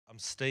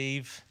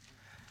Steve.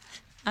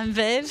 I'm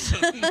Viv.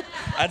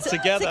 And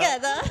together.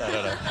 Together.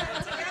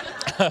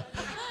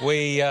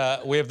 We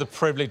have the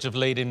privilege of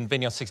leading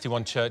Vineyard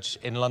 61 Church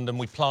in London.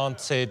 We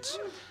planted,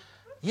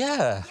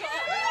 where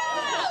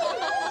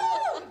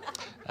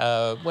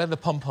are the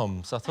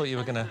pom-poms? I thought you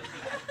were going to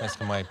make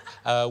some wave.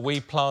 We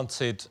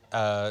planted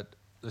the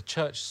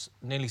church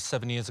nearly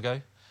 7 years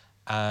ago,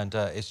 and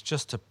it's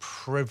just a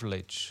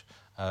privilege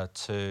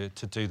to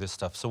do this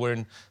stuff. So we're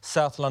in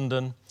South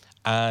London,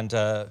 and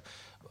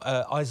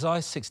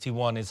Isaiah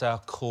 61 is our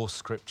core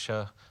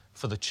scripture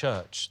for the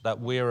church, that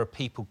we're a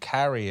people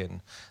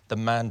carrying the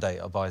mandate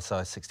of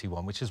Isaiah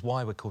 61, which is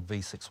why we're called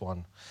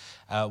V61.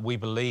 We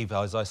believe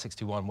Isaiah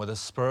 61, where the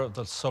Spirit of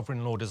the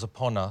Sovereign Lord is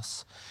upon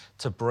us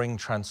to bring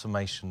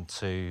transformation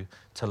to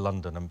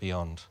London and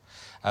beyond.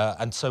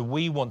 And so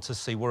we want to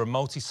see, we're a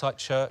multi-site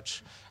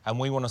church, and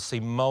we want to see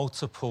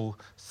multiple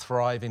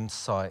thriving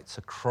sites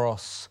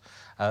across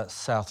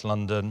South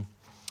London.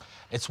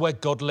 It's where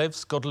God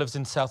lives. God lives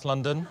in South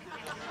London.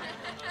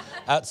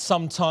 At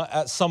some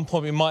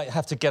point, we might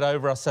have to get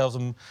over ourselves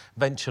and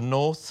venture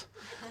north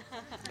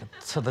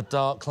to the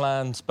dark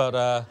lands. But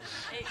Are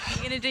you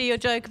going to do your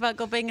joke about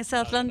God being a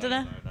South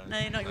Londoner? No,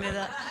 you're not going to do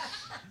that.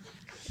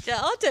 Yeah,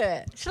 I'll do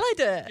it. Shall I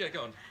do it? yeah,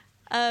 go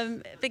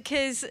on.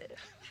 Because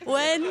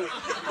when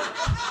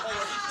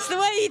it's the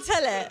way you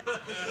tell it.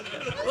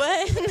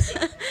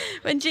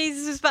 When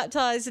Jesus was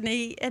baptised and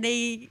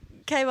he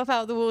came up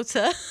out of the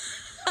water,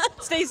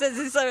 Steve says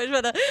it's so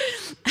much better.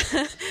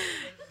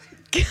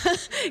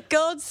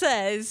 God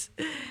says,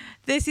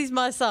 "This is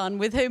my son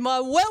with whom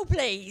I'm well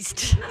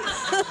pleased."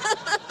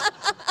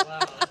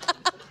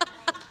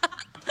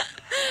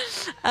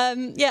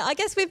 I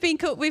guess we've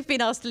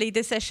been asked to lead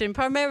this session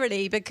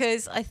primarily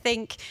because I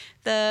think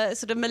the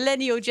sort of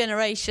millennial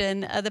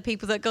generation are the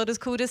people that God has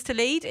called us to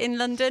lead in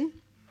London,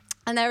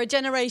 and they're a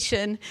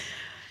generation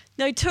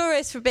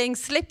notorious for being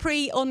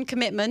slippery on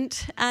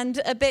commitment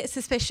and a bit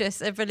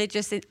suspicious of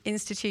religious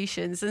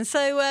institutions, and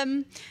so.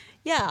 And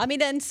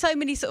so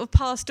many sort of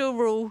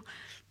pastoral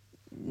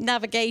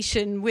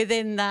navigation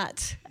within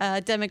that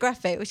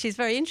demographic, which is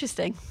very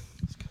interesting.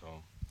 That's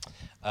cool.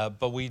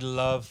 But we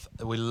love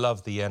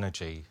the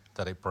energy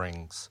that it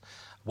brings.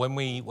 When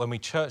we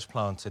church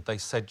planted, they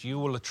said you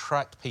will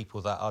attract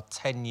people that are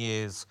 10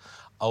 years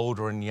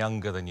older and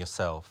younger than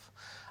yourself.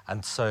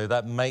 And so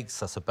that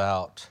makes us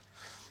about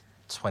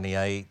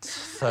 28,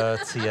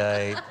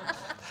 38.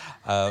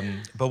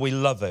 But we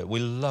love it. We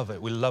love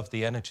it. We love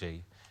the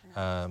energy.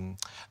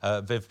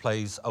 Viv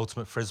plays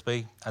ultimate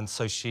frisbee, and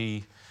so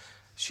she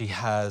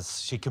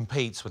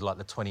competes with like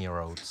the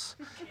 20-year-olds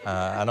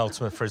and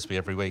ultimate frisbee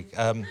every week.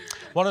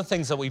 One of the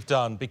things that we've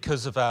done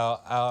because of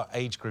our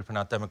age group and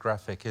our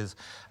demographic is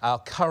our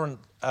current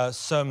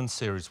sermon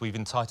series we've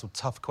entitled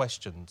Tough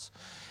Questions.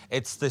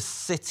 It's this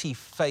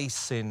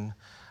city-facing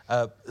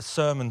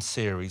sermon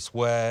series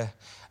where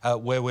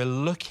we're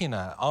looking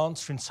at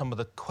answering some of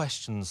the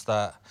questions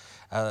that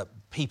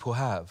people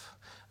have.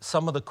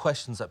 Some of the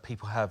questions that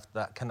people have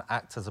that can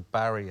act as a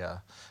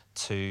barrier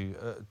to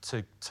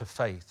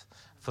faith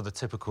for the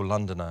typical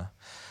Londoner.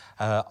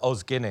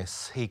 Os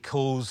Guinness, he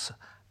calls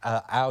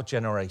our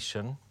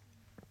generation,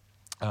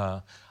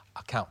 I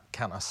count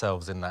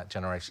ourselves in that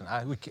generation.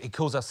 He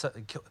calls us,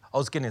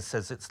 Os Guinness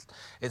says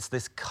it's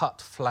this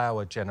cut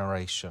flower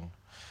generation,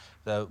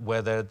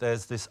 where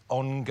there's this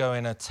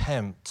ongoing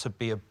attempt to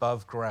be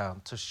above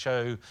ground, to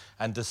show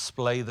and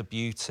display the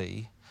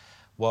beauty,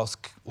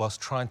 whilst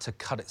trying to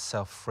cut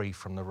itself free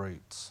from the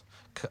roots,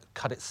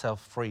 cut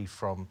itself free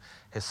from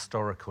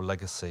historical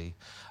legacy.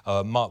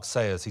 Mark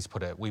Sayers, he's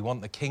put it, we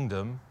want the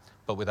kingdom,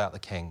 but without the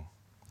king.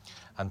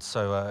 And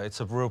so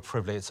it's a real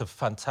privilege. It's a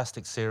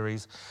fantastic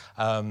series.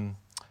 Have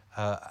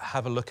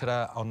a look at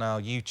it on our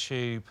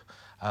YouTube.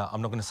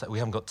 I'm not going to say, we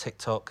haven't got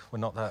TikTok, we're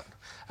not that.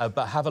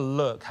 But have a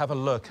look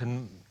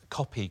and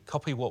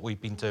copy what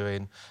we've been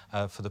doing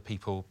for the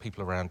people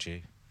around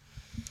you.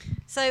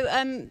 So,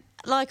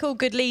 like all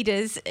good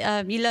leaders,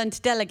 you learn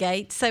to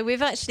delegate. So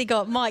we've actually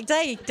got Mike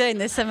Day doing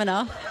this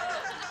seminar.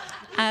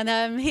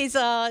 And he's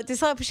our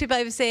discipleship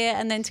overseer,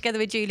 and then together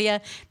with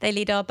Julia, they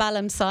lead our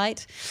Balham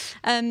site.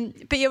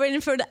 But you're in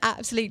for an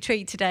absolute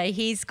treat today.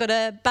 He's got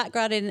a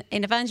background in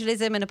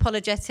evangelism and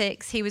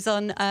apologetics. He was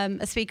on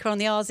a speaker on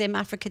the ASEM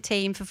Africa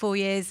team for 4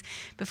 years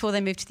before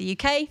they moved to the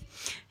UK.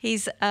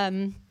 He's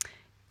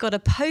got a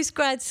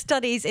postgrad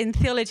studies in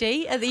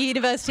theology at the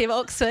University of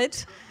Oxford.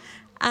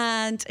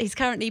 And he's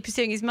currently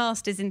pursuing his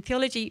master's in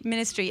theology,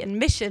 ministry and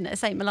mission at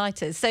St.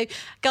 Mellitus. So,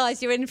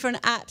 guys, you're in for an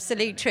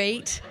absolute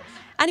treat.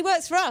 And he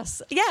works for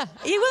us. Yeah,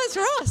 he works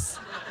for us.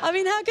 I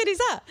mean, how good is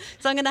that?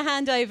 So I'm going to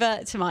hand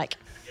over to Mike.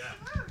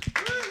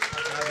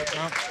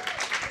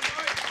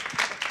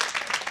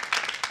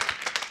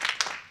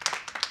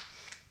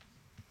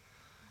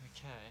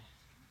 Okay.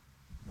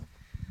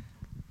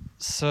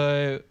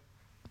 So,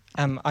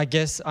 I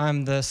guess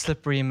I'm the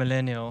slippery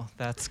millennial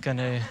that's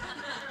gonna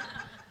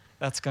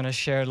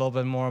share a little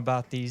bit more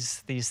about these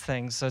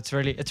things. So it's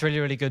really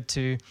good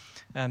to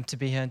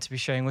be here and to be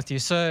sharing with you.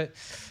 So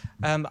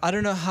I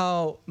don't know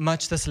how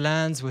much this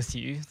lands with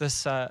you,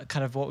 this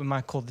kind of what we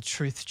might call the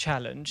truth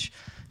challenge.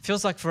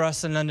 Feels like for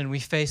us in London, we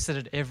face it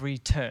at every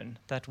turn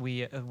that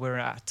we're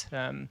at.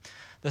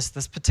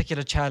 This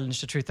particular challenge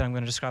to truth that I'm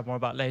going to describe more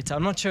about later.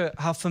 I'm not sure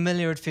how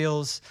familiar it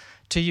feels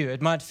to you.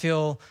 It might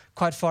feel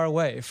quite far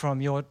away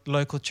from your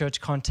local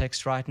church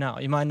context right now.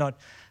 You might not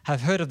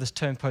have heard of this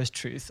term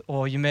post-truth,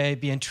 or you may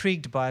be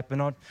intrigued by it, but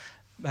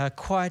not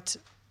quite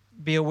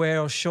be aware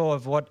or sure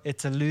of what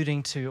it's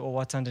alluding to or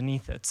what's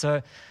underneath it.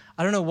 So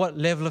I don't know what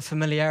level of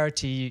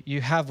familiarity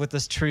you have with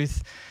this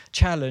truth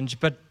challenge,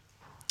 but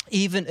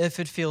even if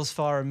it feels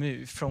far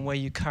removed from where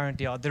you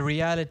currently are, the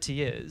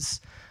reality is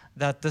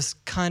that this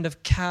kind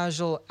of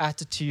casual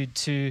attitude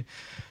to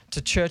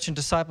church and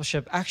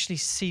discipleship actually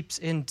seeps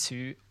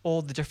into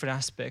all the different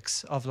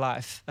aspects of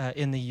life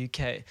in the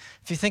UK.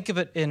 If you think of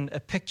it in a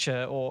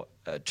picture, or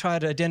try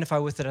to identify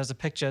with it as a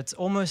picture, it's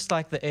almost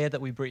like the air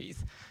that we breathe.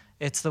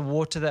 It's the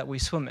water that we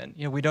swim in.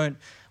 You know, we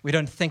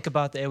don't think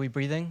about the air we're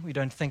breathing. We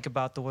don't think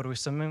about the water we're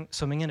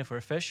swimming in if we're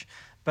a fish.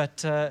 But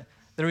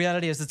the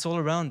reality is, it's all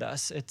around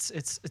us.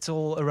 It's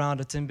all around.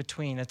 It's in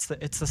between. It's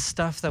the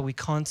stuff that we're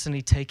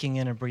constantly taking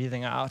in and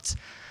breathing out.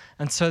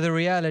 And so the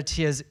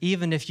reality is,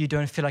 even if you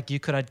don't feel like you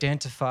could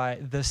identify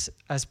this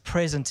as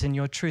present in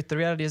your truth, the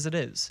reality is it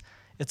is.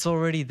 It's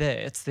already there.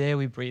 It's the air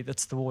we breathe.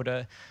 It's the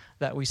water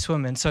that we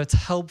swim in. So it's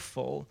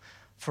helpful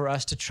for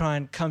us to try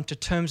and come to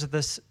terms with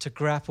this, to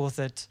grapple with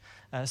it,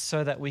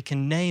 so that we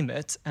can name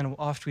it. And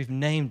after we've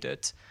named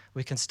it,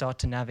 we can start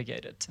to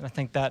navigate it. And I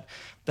think that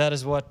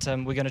is what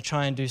we're going to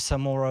try and do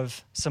some more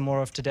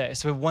of today.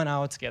 So we have 1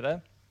 hour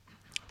together.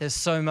 There's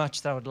so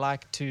much that I would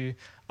like to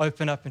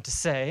open up and to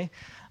say,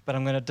 but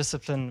I'm going to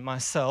discipline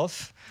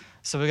myself.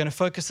 So we're going to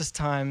focus this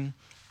time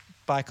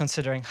by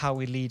considering how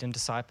we lead and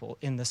disciple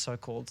in the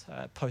so-called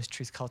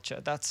post-truth culture.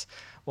 That's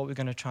what we're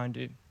going to try and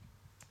do.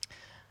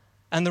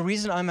 And the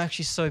reason I'm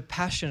actually so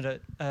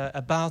passionate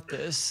about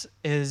this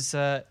is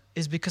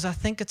because I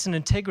think it's an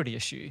integrity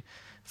issue.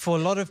 For a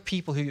lot of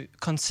people who are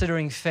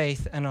considering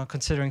faith and are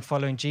considering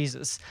following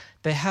Jesus,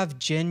 they have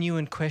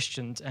genuine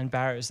questions and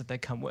barriers that they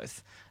come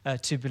with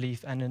to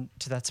belief and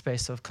into that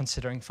space of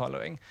considering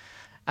following.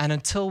 And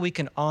until we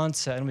can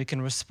answer and we can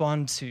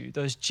respond to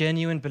those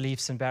genuine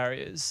beliefs and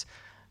barriers,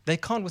 they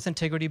can't with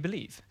integrity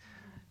believe.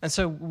 And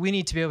so we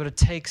need to be able to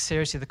take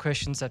seriously the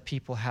questions that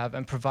people have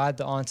and provide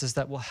the answers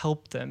that will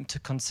help them to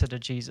consider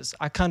Jesus.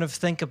 I kind of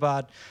think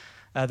about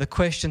the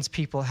questions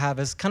people have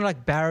as kind of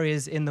like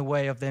barriers in the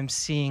way of them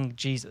seeing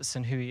Jesus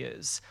and who he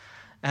is.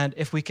 And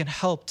if we can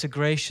help to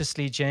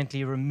graciously,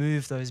 gently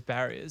remove those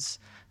barriers,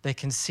 they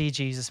can see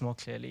Jesus more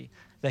clearly.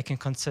 They can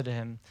consider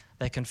him.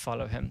 They can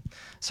follow him.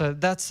 So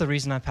that's the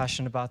reason I'm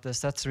passionate about this.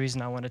 That's the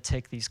reason I want to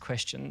take these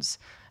questions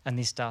and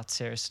these doubts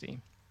seriously.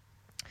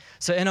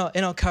 So in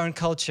our current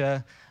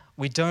culture,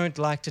 we don't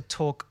like to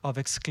talk of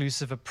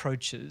exclusive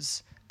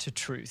approaches to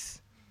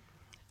truth.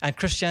 And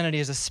Christianity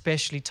is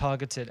especially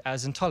targeted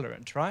as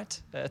intolerant, right?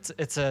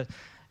 It's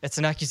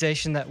an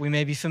accusation that we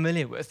may be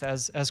familiar with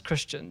as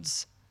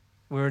Christians.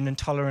 We're an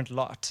intolerant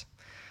lot.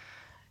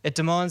 It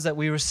demands that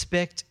we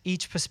respect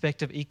each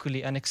perspective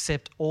equally and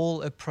accept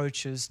all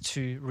approaches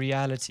to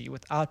reality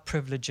without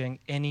privileging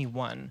any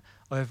one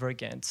over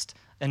against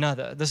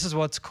another. This is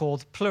what's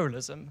called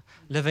pluralism,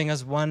 living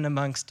as one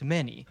amongst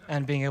many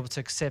and being able to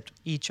accept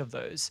each of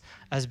those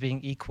as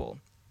being equal.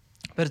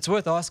 But it's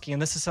worth asking,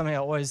 and this is something I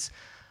always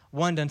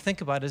wonder and think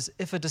about, is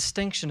if a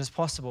distinction is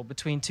possible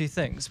between two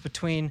things,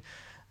 between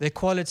the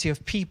equality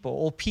of people,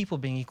 all people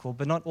being equal,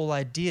 but not all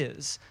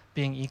ideas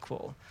being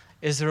equal.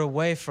 Is there a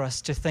way for us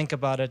to think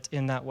about it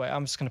in that way?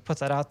 I'm just going to put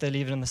that out there,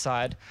 leave it on the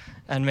side,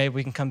 and maybe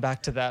we can come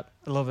back to that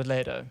a little bit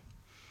later.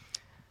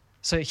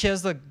 So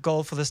here's the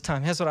goal for this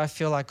time. Here's what I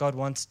feel like God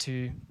wants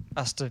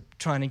us to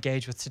try and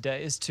engage with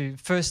today, is to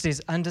firstly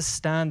is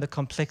understand the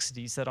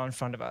complexities that are in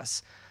front of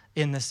us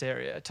in this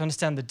area, to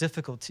understand the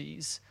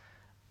difficulties,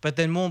 but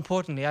then more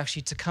importantly,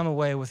 actually to come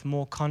away with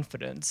more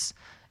confidence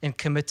in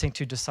committing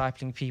to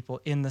discipling people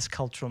in this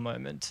cultural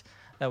moment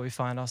that we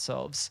find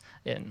ourselves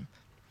in.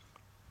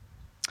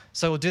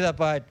 So we'll do that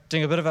by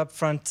doing a bit of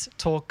upfront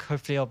talk.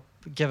 Hopefully I'll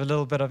give a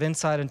little bit of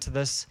insight into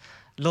this,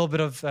 a little bit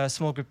of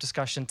small group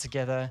discussion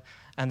together,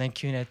 and then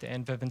Q&A at the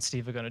end. Viv and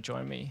Steve are going to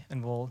join me,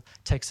 and we'll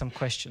take some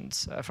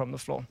questions from the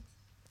floor.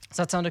 Does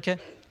that sound okay?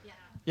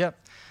 Yeah.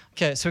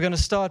 Okay, so we're going to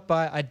start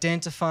by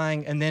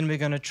identifying, and then we're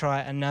going to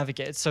try and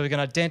navigate. So we're going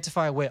to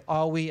identify where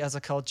are we as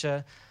a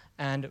culture,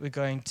 and we're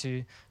going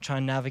to try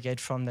and navigate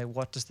from there.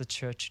 What does the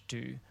church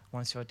do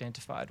once you've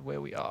identified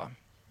where we are?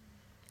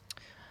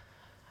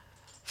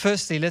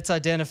 Firstly, let's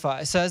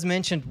identify. So as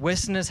mentioned,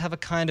 Westerners have a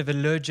kind of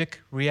allergic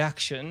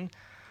reaction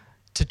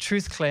to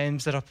truth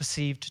claims that are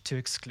perceived to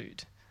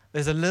exclude.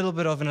 There's a little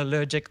bit of an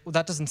allergic, well,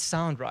 that doesn't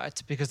sound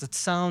right, because it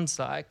sounds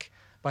like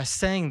by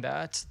saying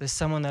that, there's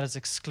someone that is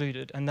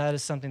excluded, and that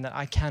is something that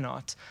I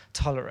cannot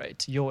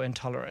tolerate, your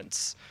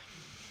intolerance.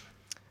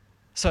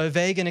 So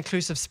vague and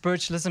inclusive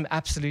spiritualism,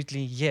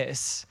 absolutely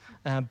yes,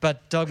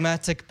 but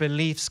dogmatic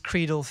beliefs,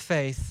 creedal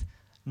faith,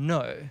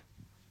 no,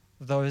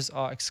 those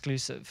are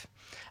exclusive.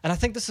 And I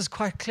think this is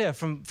quite clear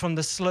from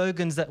the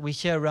slogans that we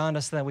hear around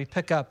us, that we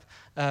pick up,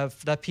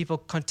 that people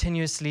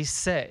continuously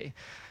say.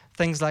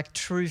 Things like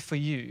true for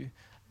you,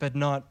 but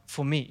not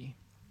for me.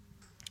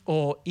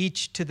 Or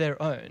each to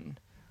their own.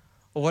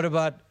 Or what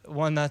about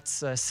one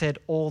that's said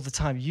all the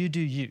time, you do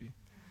you.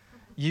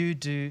 You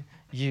do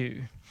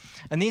you.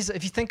 And these,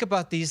 if you think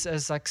about these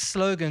as like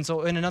slogans,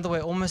 or in another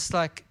way, almost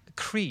like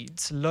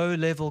creeds,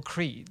 low-level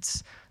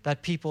creeds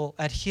that people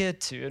adhere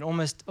to, and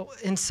almost,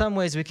 in some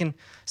ways, we can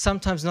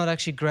sometimes not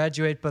actually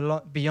graduate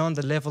beyond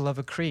the level of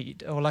a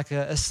creed, or like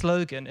a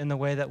slogan in the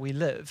way that we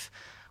live.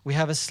 We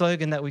have a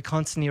slogan that we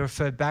constantly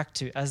refer back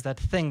to as that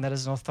thing that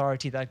is an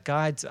authority that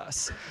guides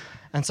us.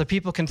 And so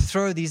people can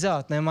throw these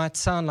out. They might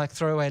sound like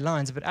throwaway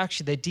lines, but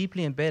actually they're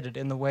deeply embedded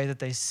in the way that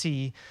they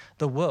see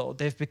the world.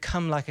 They've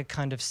become like a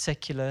kind of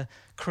secular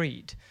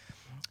creed.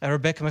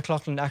 Rebecca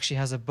McLaughlin actually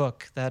has a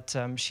book that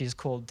she's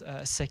called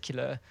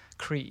Secular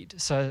Creed.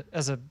 So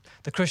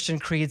the Christian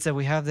creeds that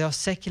we have, they are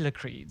secular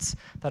creeds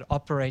that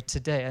operate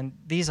today. And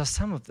these are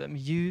some of them.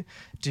 You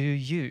do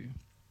you.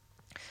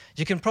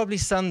 You can probably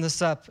sum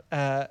this up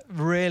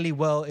really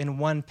well in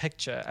one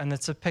picture. And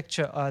it's a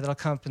picture that'll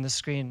come up on the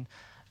screen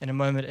in a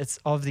moment. It's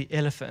of the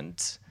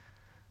elephant.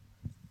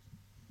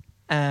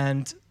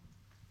 And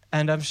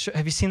I'm sure,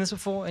 have you seen this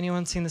before?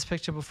 Anyone seen this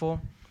picture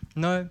before?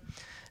 No?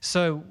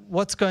 So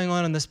what's going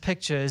on in this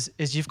picture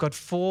is you've got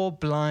 4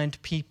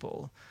 blind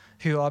people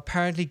who are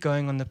apparently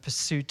going on the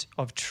pursuit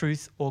of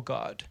truth or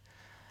God.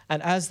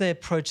 And as they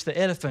approach the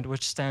elephant,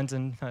 which stands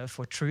in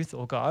for truth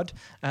or God,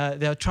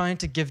 they are trying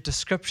to give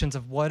descriptions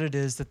of what it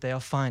is that they are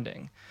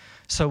finding.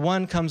 So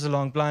one comes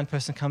along, blind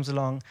person comes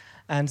along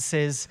and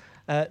says,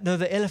 no,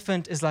 the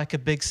elephant is like a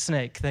big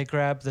snake. They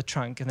grab the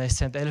trunk and they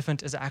say the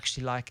elephant is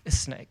actually like a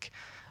snake.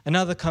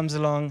 Another comes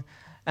along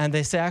and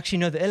they say, actually,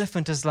 no, the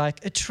elephant is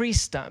like a tree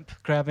stump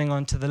grabbing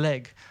onto the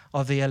leg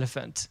of the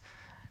elephant.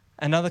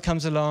 Another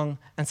comes along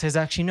and says,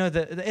 actually, no,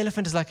 the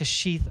elephant is like a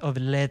sheath of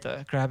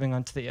leather grabbing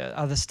onto the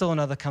other. Still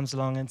another comes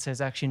along and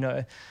says, actually,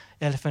 no,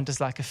 elephant is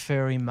like a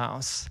furry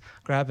mouse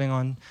grabbing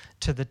on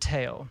to the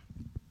tail.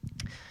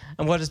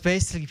 And what is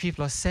basically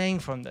people are saying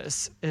from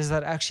this is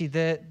that actually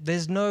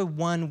there's no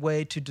one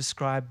way to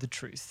describe the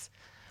truth.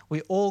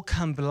 We all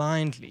come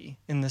blindly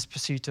in this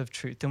pursuit of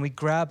truth, and we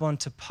grab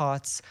onto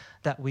parts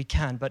that we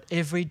can, but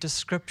every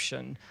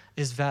description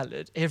is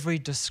valid. Every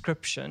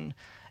description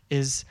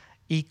is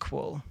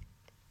equal.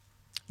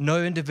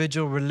 No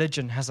individual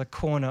religion has a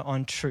corner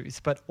on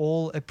truth, but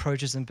all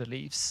approaches and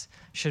beliefs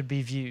should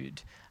be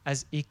viewed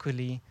as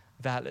equally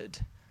valid.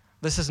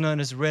 This is known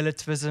as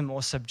relativism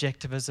or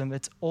subjectivism.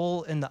 It's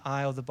all in the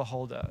eye of the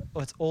beholder,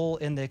 or it's all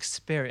in the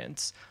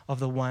experience of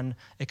the one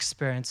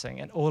experiencing.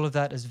 And all of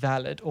that is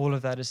valid. All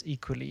of that is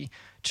equally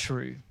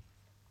true.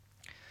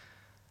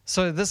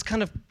 So this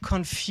kind of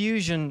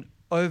confusion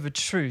over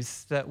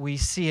truth that we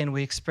see and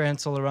we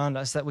experience all around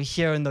us, that we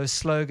hear in those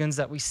slogans,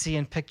 that we see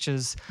in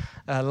pictures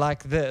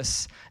like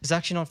this, is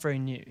actually not very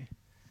new.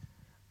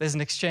 There's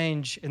an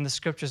exchange in the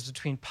scriptures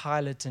between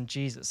Pilate and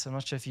Jesus. I'm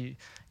not sure if you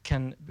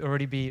can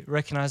already be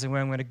recognizing where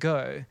I'm going to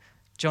go.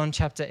 John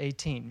chapter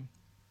 18,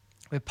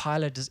 where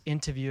Pilate is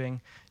interviewing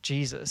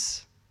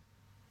Jesus.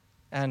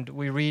 And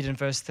we read in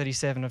verse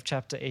 37 of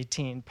chapter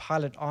 18,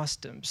 Pilate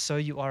asked him, "So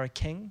you are a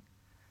king?"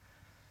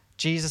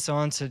 Jesus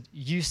answered,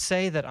 "You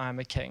say that I am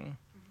a king.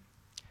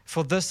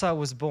 For this I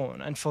was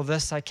born, and for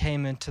this I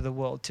came into the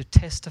world, to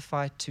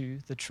testify to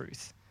the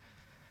truth.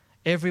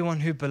 Everyone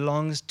who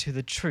belongs to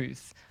the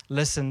truth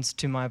listens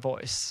to my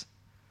voice."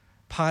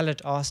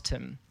 Pilate asked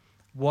him,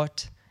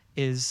 "What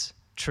is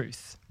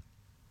truth?"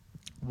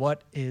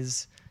 What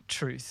is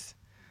truth?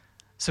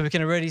 So we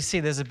can already see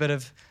there's a bit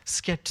of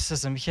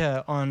skepticism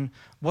here on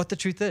what the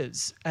truth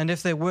is. And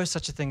if there were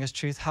such a thing as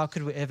truth, how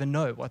could we ever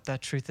know what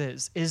that truth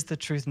is? Is the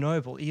truth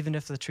knowable, even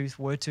if the truth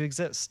were to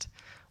exist?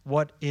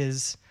 What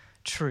is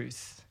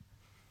truth?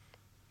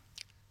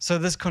 So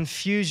this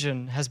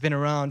confusion has been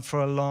around for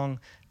a long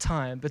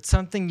time, but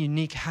something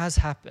unique has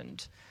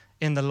happened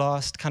in the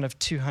last kind of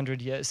 200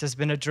 years. There's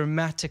been a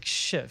dramatic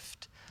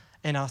shift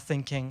in our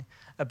thinking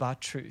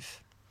about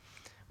truth.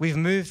 We've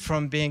moved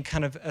from being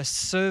kind of a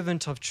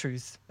servant of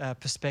truth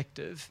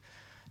perspective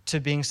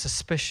to being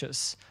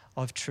suspicious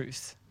of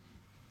truth.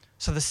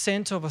 So the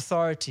center of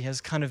authority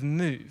has kind of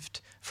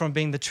moved from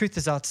being the truth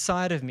is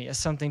outside of me as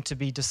something to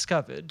be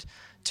discovered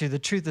to the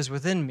truth is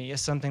within me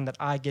as something that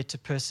I get to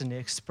personally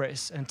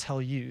express and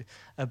tell you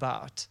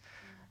about.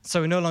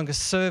 So we no longer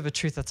serve a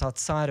truth that's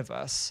outside of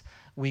us.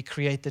 We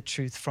create the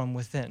truth from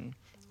within,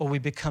 or we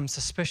become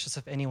suspicious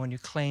of anyone who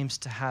claims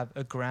to have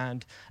a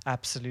grand,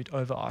 absolute,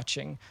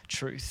 overarching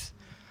truth.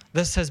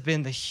 This has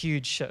been the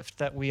huge shift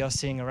that we are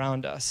seeing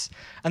around us.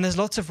 And there's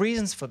lots of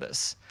reasons for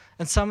this.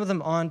 And some of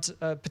them aren't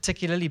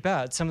particularly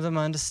bad. Some of them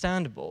are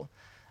understandable.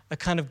 A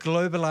kind of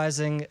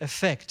globalizing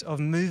effect of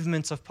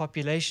movements of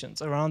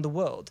populations around the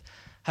world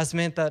has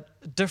meant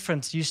that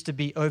difference used to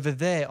be over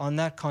there on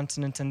that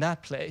continent in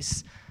that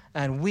place,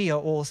 and we are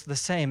all the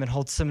same and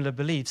hold similar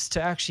beliefs,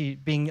 to actually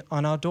being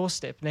on our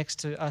doorstep next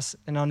to us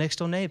and our next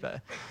door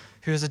neighbor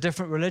who has a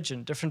different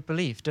religion, different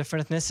belief,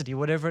 different ethnicity,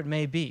 whatever it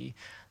may be.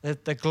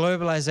 That the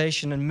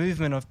globalization and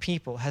movement of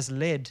people has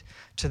led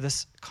to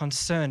this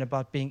concern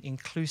about being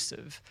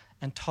inclusive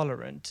and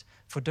tolerant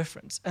for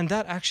difference. And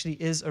that actually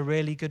is a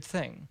really good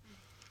thing.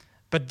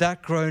 But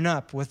that grown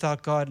up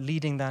without God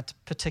leading that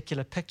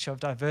particular picture of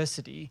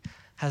diversity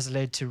has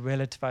led to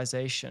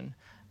relativization.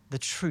 The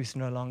truth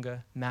no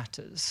longer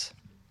matters.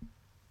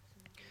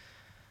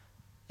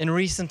 In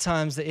recent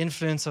times, the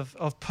influence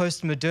of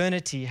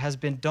post-modernity has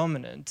been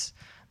dominant.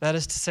 That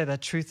is to say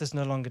that truth is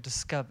no longer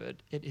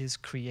discovered, it is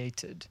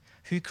created.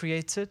 Who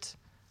creates it?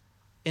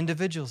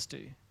 Individuals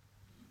do.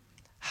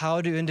 How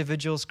do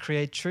individuals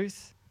create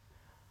truth?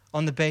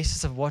 On the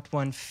basis of what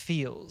one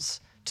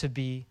feels to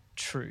be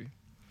true.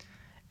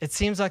 It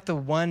seems like the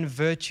one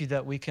virtue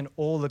that we can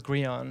all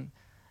agree on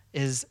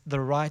is the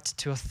right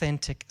to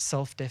authentic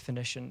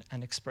self-definition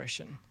and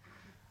expression.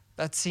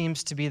 That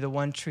seems to be the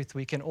one truth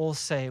we can all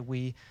say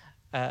we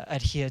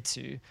adhere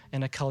to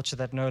in a culture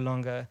that no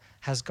longer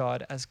has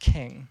God as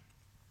king.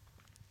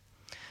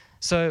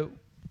 So,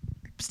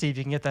 Steve,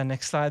 you can get that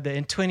next slide there.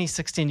 In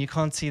 2016, you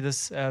can't see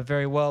this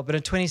very well, but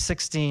in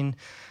 2016,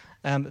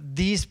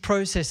 these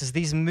processes,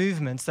 these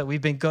movements that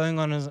we've been going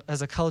on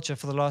as a culture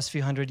for the last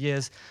few hundred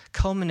years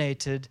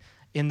culminated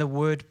in the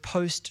word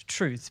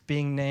post-truth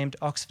being named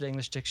Oxford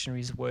English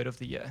Dictionary's Word of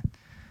the Year.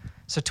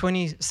 So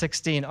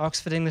 2016,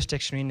 Oxford English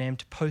Dictionary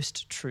named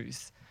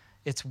post-truth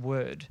its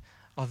Word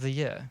of the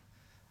Year.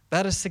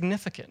 That is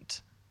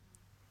significant.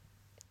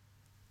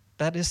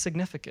 That is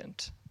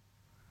significant.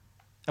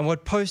 And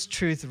what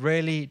post-truth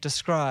really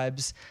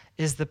describes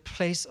is the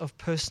place of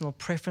personal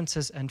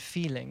preferences and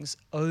feelings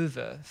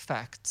over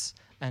facts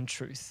and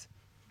truth.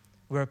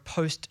 We're a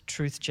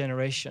post-truth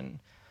generation.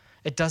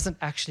 It doesn't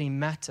actually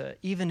matter,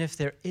 even if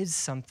there is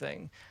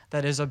something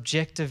that is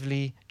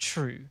objectively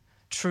true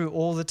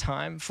all the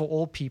time for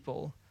all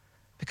people,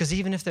 because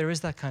even if there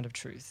is that kind of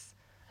truth,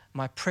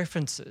 my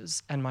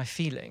preferences and my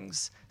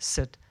feelings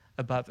sit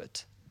above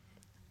it.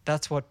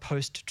 That's what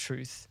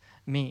post-truth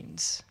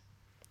means.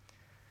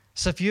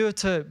 So if you were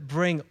to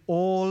bring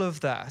all of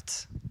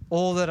that,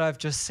 all that I've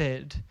just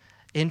said,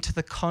 into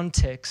the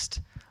context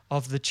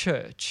of the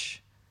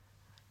church,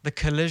 the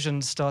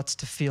collision starts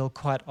to feel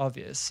quite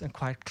obvious and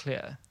quite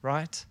clear,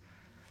 right?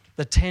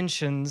 The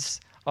tensions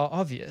are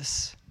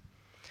obvious.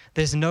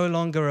 There's no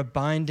longer a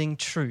binding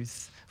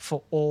truth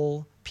for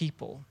all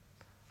people.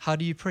 How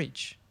do you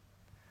preach?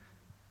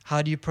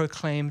 How do you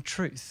proclaim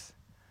truth?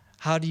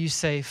 How do you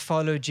say,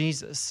 follow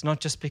Jesus, not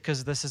just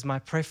because this is my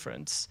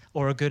preference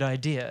or a good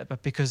idea,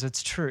 but because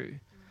it's true?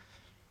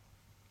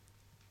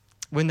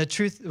 When the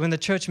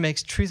church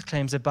makes truth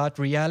claims about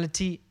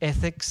reality,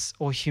 ethics,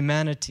 or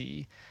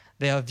humanity,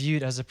 they are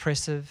viewed as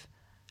oppressive,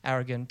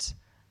 arrogant,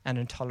 and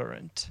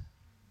intolerant.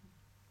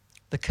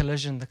 The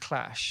collision, the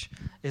clash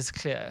is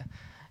clear.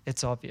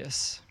 It's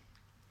obvious.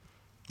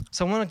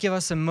 So I want to give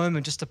us a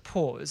moment just to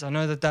pause. I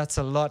know that that's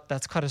a lot.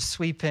 That's quite a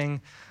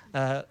sweeping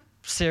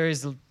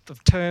series of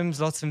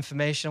terms, lots of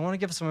information. I want to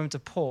give us a moment to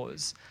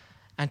pause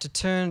and to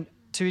turn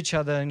to each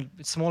other in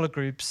smaller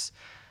groups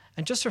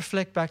and just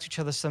reflect back to each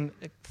other some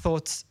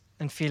thoughts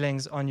and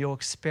feelings on your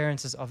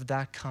experiences of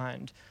that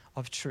kind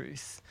of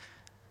truth.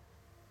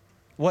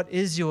 What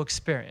is your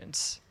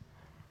experience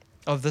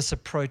of this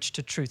approach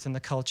to truth in the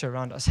culture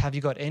around us? Have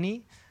you got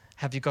any?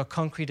 Have you got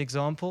concrete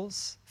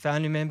examples,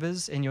 family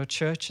members in your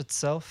church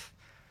itself?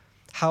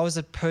 How has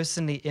it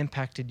personally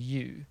impacted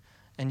you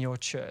and your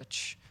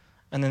church?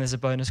 And then there's a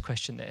bonus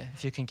question there,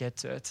 if you can get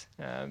to it.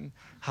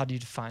 How do you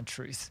define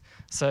truth?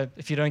 So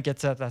if you don't get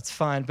to that, that's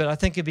fine. But I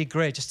think it'd be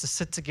great just to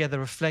sit together,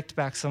 reflect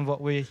back some of what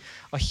we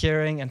are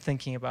hearing and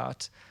thinking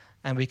about,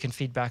 and we can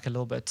feed back a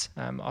little bit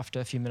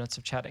after a few minutes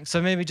of chatting.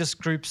 So maybe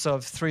just groups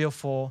of 3 or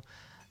 4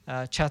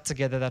 chat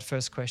together that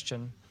first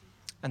question,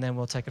 and then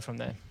we'll take it from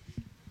there.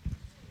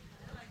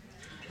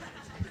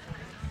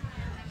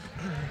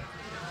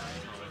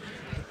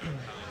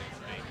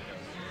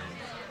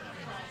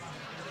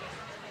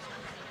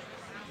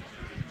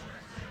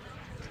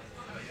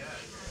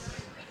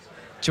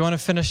 Do you want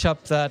to finish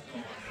up that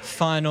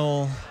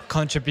final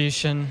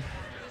contribution?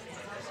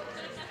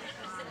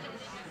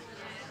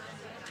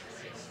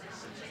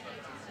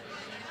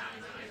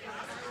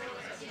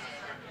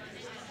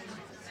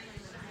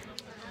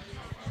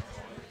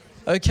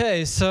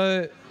 Okay,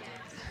 so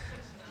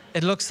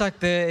it looks like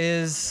there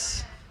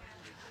is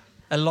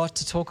a lot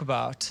to talk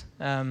about,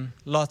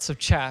 lots of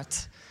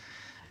chat.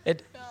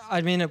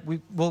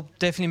 We will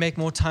definitely make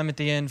more time at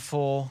the end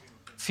for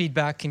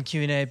feedback and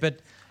Q&A,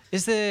 but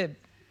is there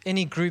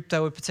any group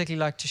that would particularly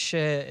like to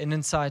share an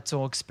insight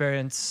or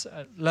experience?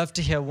 I'd love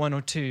to hear 1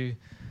 or 2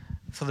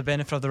 for the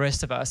benefit of the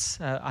rest of us.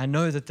 I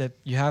know that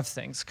you have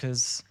things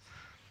because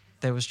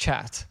there was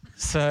chat.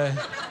 So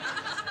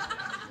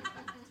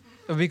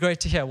it would be great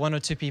to hear 1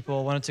 or 2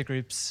 people, 1 or 2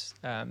 groups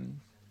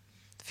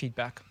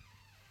feedback.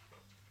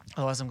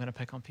 Otherwise, I'm going to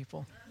pick on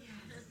people.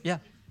 Yeah.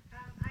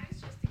 I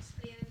was just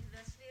explaining to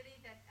this lady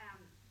that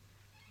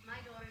my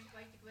daughter's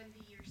about to go into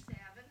year 7,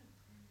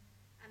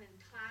 and in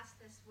class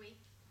this week,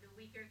 the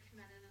weaker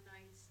came in and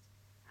announced,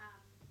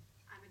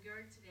 I'm a a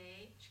girl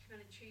today. She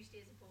came in on Tuesday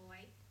as a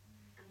boy,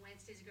 and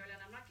Wednesday as a girl. And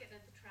I'm not getting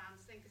into the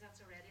trans thing because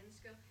that's already in the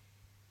school.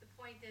 The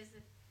point is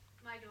that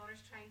my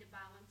daughter's trying to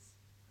balance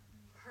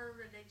her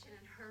religion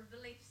and her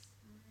beliefs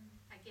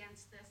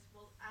against this.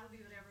 Well, I'll do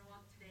whatever I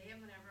want today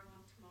and whatever I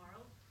want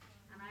tomorrow.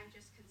 And I'm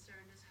just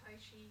concerned as how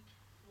she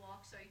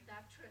walks out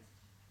that truth.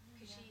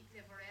 Because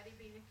they've already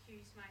been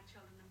accused, my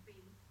children, of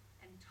being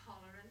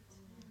intolerant.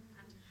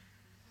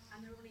 And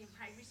they're only in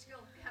primary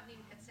school. They haven't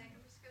even hit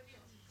secondary school yet.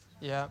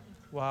 Yeah,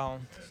 wow.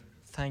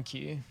 Thank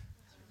you.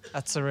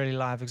 That's a really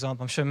live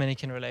example. I'm sure many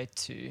can relate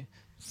to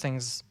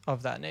things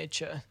of that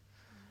nature.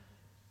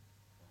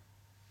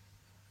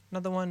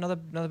 Another one, another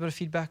bit of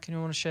feedback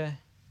anyone want to share?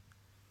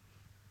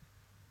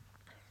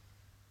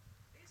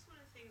 I guess one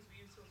of the things we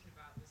were talking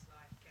about was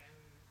like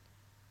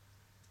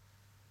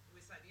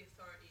the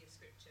authority of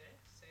scripture.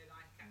 So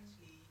like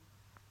actually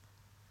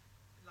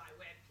like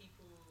where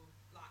people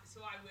like,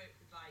 so I work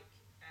with like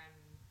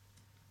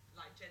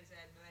Gen Z,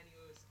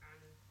 millennials, and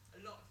a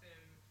lot of them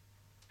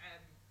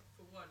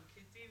for one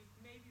could do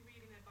maybe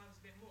reading their Bibles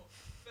a bit more.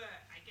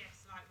 But I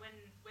guess like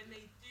when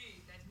they do,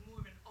 there's more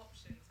of an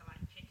option to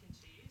like pick and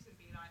choose and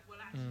be like, well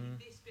actually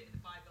this bit of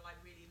the Bible I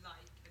really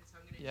like, and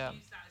so I'm going to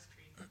use that as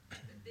truth.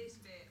 But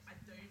this bit I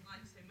don't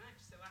like so much,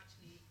 so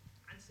actually,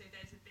 and so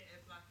there's a bit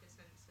of like a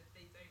sense that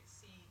they don't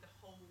see the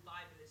whole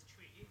Bible as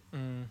truth.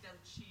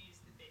 They'll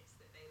choose the bits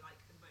that they like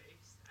the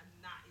most, and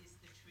that is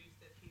the truth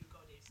of who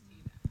God is to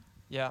them.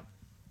 Yeah.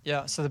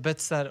 Yeah, so the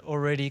bits that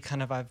already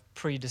kind of I've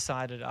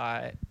pre-decided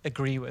I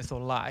agree with or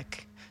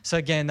like. So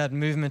again, that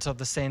movement of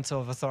the center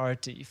of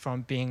authority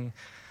from being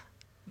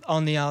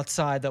on the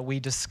outside that we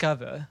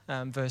discover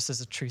versus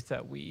a truth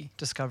that we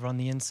discover on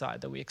the inside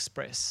that we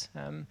express.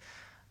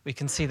 We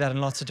can see that in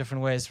lots of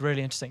different ways.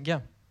 Really interesting. Yeah.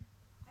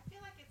 I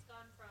feel like it's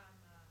gone from,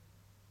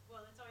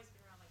 well, it's always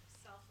been around like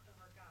self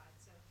over God,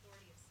 so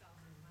authority of self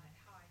and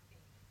how I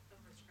think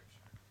over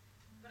Scripture.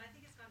 But I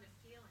think it's gone to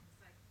feelings,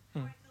 like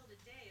how I feel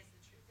today is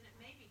the truth. And it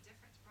may be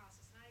different to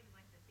process, not even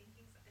like the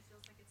thinking, it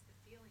feels like it's the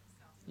feeling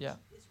self. Yeah.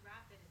 Is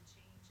rapid and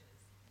changes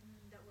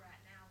that we're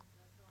at now with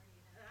the authority.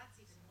 And that's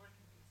even more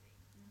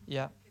confusing.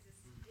 Yeah. Because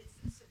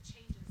it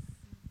changes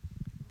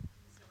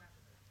so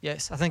rapidly.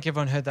 Yes, I think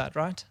everyone heard that,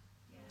 right?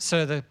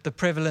 So the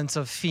prevalence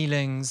of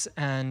feelings,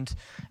 and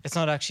it's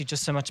not actually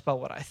just so much about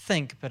what I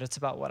think, but it's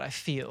about what I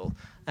feel,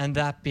 and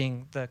that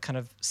being the kind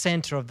of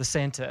center of the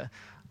center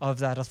of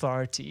that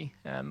authority.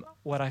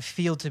 What I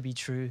feel to be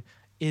true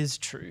is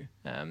true,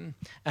 and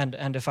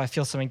if I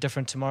feel something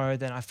different tomorrow,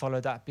 then I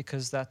follow that,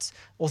 because that's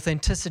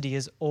authenticity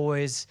is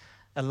always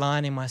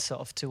aligning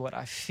myself to what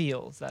I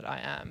feel that I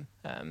am,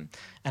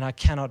 and I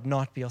cannot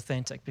not be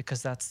authentic,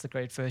 because that's the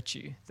great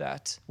virtue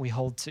that we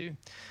hold to.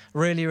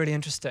 Really, really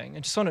interesting.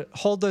 And just want to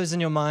hold those in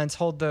your minds,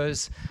 hold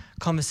those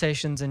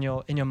conversations in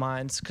your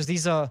minds, because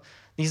these are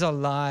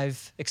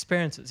live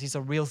experiences. These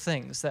are real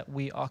things that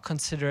we are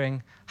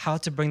considering how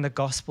to bring the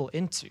gospel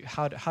into,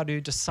 how to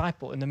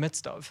disciple in the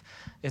midst of.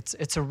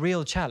 It's a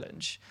real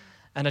challenge.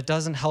 And it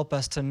doesn't help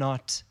us to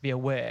not be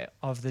aware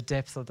of the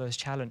depth of those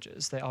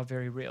challenges. They are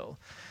very real.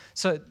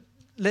 So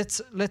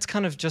let's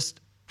kind of just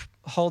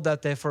hold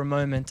that there for a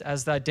moment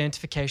as the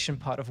identification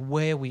part of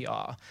where we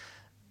are.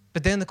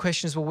 But then the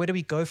question is, well, where do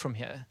we go from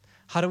here?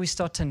 How do we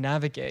start to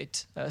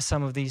navigate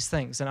some of these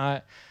things? And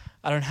I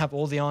don't have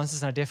all the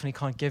answers, and I definitely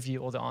can't give you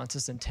all the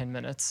answers in 10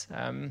 minutes.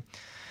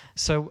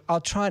 So I'll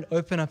try and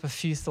open up a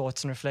few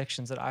thoughts and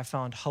reflections that I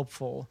found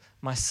helpful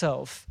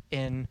myself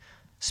in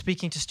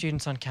speaking to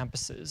students on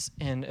campuses,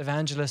 in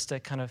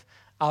evangelistic kind of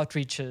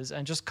outreaches,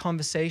 and just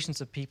conversations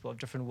with people of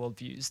different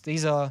worldviews.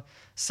 These are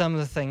some of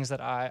the things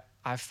that I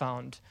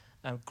found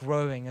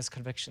growing as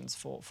convictions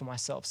for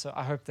myself. So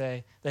I hope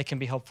they can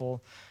be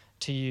helpful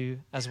to you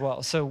as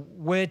well. So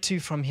where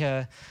to from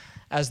here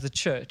as the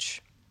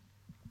church?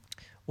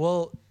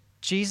 Well,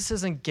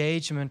 Jesus'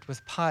 engagement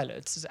with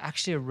Pilate is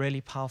actually a really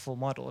powerful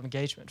model of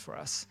engagement for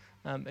us.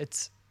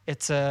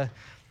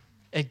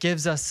 It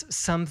gives us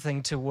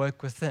something to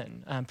work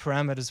within,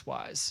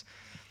 parameters-wise.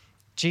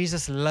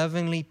 Jesus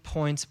lovingly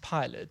points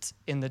Pilate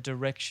in the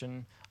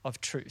direction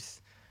of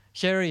truth.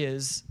 Here he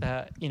is,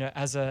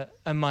 as a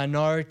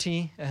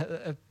minority,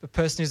 a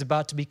person who's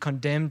about to be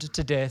condemned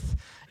to death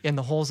in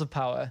the halls of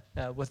power,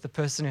 with the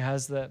person who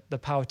has the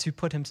power to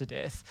put him to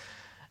death.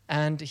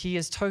 And he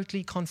is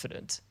totally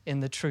confident in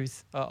the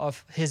truth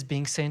of his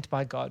being sent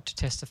by God to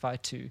testify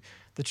to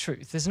the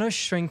truth. There's no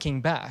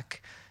shrinking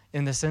back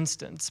in this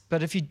instance.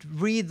 But if you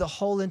read the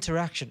whole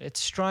interaction,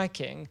 it's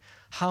striking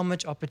how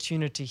much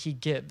opportunity he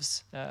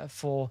gives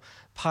for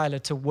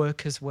Pilate to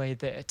work his way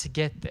there, to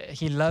get there.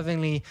 He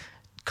lovingly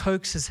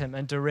coaxes him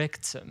and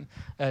directs him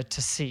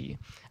to see.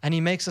 And he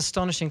makes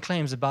astonishing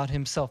claims about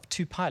himself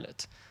to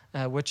Pilate,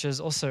 which is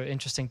also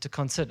interesting to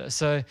consider.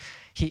 So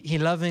he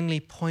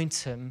lovingly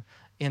points him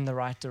in the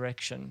right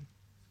direction.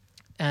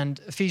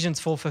 And Ephesians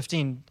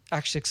 4:15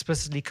 actually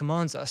explicitly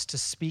commands us to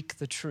speak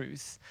the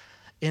truth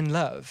in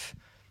love.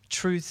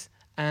 Truth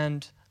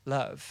and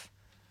love.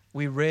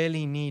 We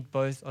really need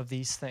both of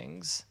these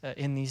things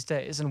in these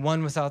days, and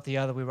one without the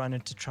other we run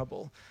into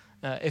trouble.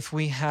 if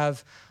we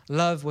have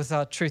love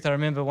without truth. I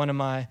remember one of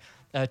my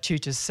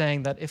tutors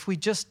saying that if we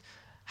just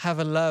have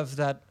a love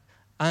that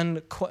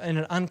in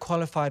an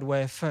unqualified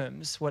way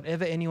affirms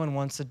whatever anyone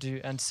wants to do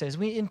and says,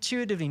 we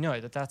intuitively know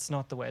that that's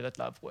not the way that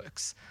love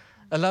works.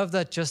 A love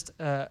that just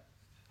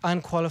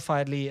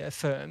unqualifiedly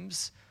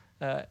affirms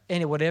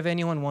whatever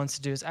anyone wants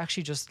to do is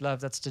actually just love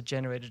that's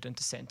degenerated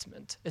into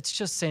sentiment. It's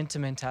just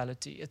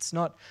sentimentality. It's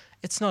not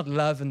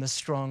love in the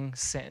strong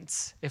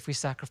sense if we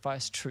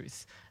sacrifice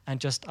truth and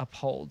just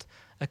uphold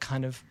a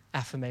kind of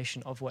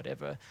affirmation of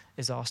whatever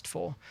is asked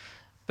for.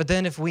 But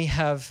then if we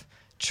have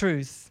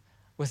truth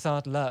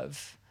without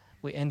love,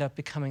 we end up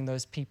becoming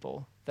those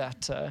people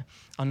that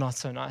are not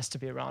so nice to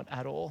be around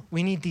at all.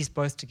 We need these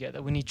both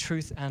together. We need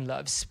truth and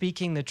love,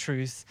 speaking the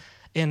truth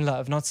in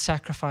love, not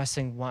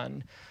sacrificing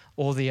one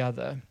or the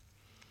other.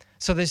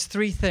 So there's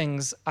three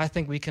things I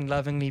think we can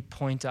lovingly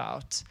point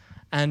out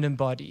and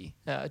embody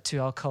to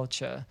our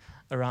culture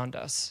around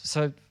us.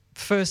 So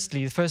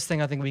firstly, the first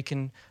thing I think we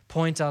can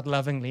point out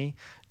lovingly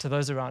to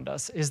those around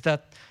us is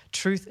that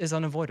truth is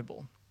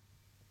unavoidable.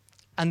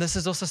 And this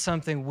is also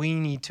something we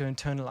need to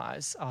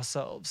internalize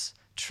ourselves.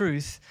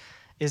 Truth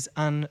is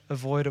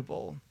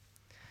unavoidable.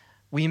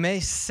 We may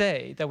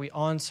say that we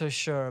aren't so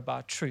sure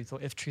about truth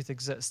or if truth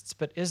exists,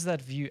 but is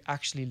that view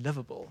actually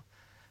livable?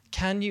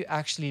 Can you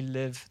actually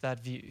live that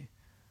view?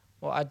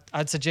 Well,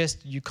 I'd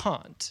suggest you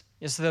can't.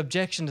 Yes, the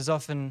objection is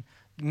often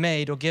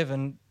made or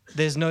given,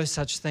 there's no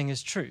such thing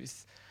as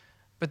truth.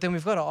 But then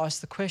we've got to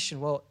ask the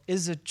question, well,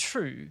 is it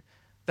true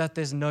that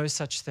there's no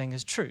such thing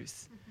as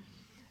truth?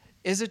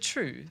 Is it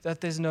true that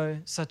there's no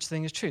such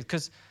thing as truth?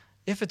 Because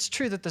if it's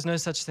true that there's no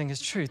such thing as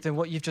truth, then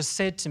what you've just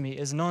said to me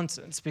is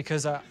nonsense,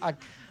 because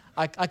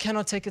I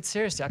cannot take it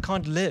seriously. I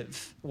can't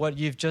live what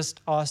you've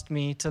just asked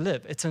me to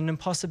live. It's an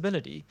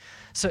impossibility.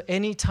 So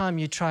anytime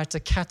you try to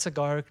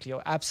categorically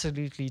or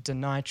absolutely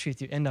deny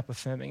truth, you end up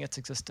affirming its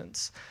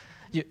existence.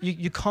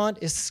 You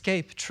can't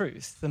escape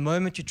truth. The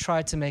moment you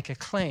try to make a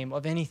claim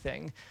of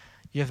anything,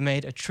 you have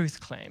made a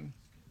truth claim.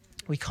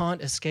 We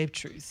can't escape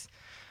truth.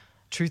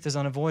 Truth is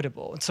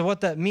unavoidable. And so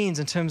what that means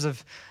in terms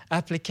of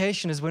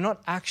application is we're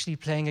not actually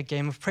playing a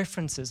game of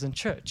preferences in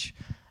church,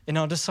 in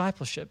our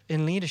discipleship,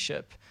 in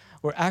leadership.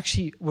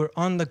 We're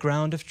on the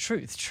ground of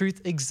truth.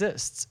 Truth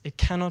exists. It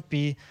cannot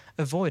be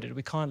avoided.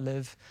 We can't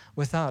live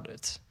without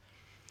it.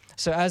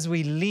 So as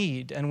we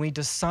lead and we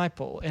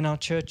disciple in our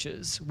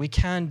churches, we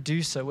can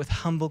do so with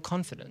humble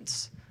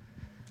confidence.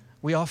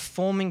 We are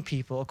forming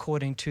people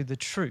according to the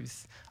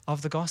truth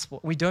of the gospel.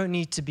 We don't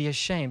need to be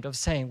ashamed of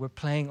saying we're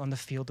playing on the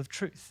field of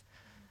truth.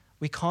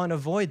 We can't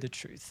avoid the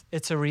truth.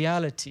 It's a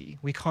reality.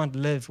 We can't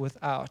live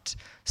without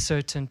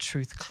certain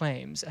truth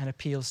claims and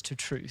appeals to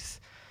truth.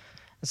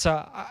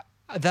 So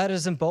that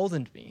has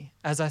emboldened me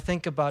as I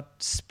think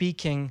about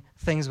speaking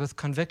things with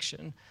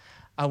conviction.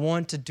 I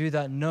want to do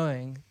that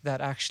knowing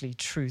that actually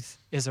truth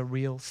is a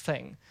real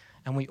thing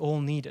and we all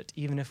need it,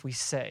 even if we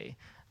say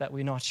that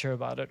we're not sure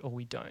about it or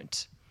we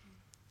don't.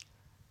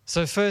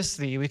 So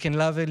firstly, we can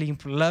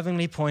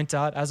lovingly point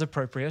out as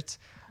appropriate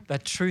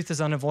that truth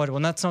is unavoidable.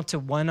 And that's not to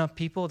one-up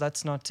people.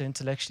 That's not to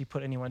intellectually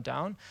put anyone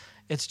down.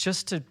 It's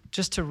just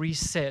to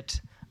reset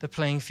the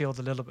playing field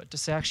a little bit, to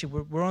say,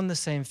 actually, we're on the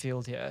same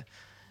field here.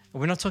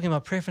 We're not talking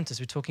about preferences.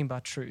 We're talking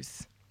about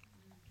truth.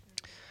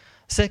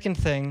 Second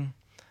thing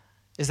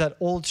is that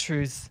all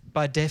truth,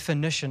 by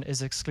definition,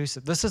 is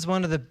exclusive. This is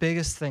one of the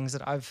biggest things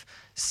that I've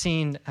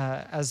seen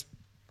as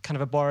kind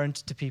of abhorrent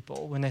to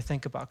people when they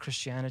think about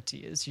Christianity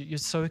is you're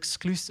so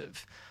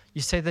exclusive.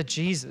 You say that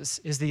Jesus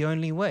is the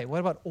only way. What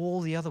about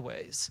all the other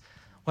ways?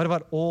 What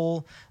about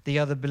all the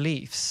other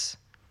beliefs?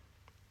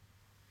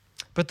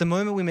 But the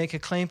moment we make a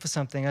claim for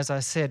something, as I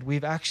said,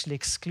 we've actually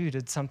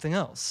excluded something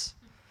else.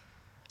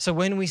 So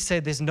when we say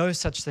there's no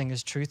such thing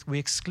as truth, we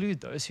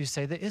exclude those who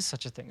say there is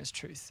such a thing as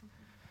truth.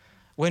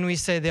 When we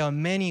say there are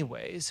many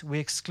ways, we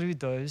exclude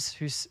those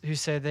who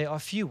say there are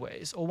few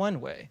ways or one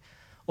way.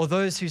 Or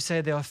those who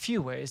say there are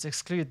few ways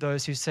exclude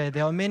those who say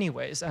there are many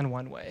ways and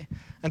one way.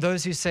 And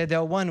those who say there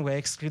are one way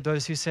exclude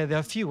those who say there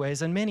are few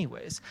ways and many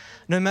ways.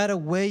 No matter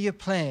where you're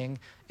playing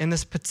in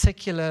this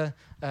particular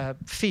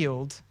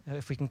field,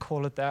 if we can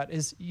call it that,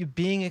 is you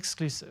being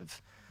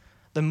exclusive.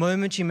 The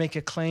moment you make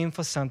a claim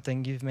for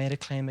something, you've made a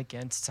claim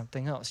against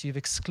something else. You've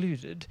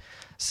excluded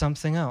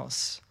something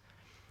else.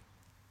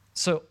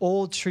 So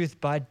all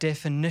truth by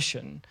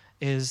definition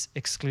is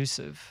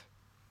exclusive.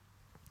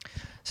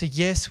 So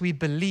yes, we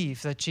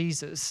believe that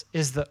Jesus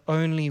is the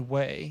only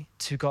way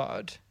to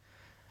God.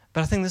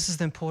 But I think this is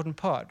the important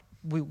part.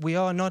 We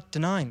are not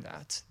denying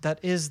that. That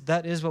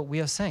is what we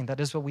are saying. That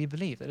is what we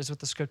believe. That is what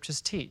the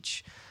scriptures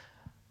teach.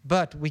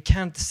 But we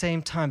can at the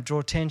same time draw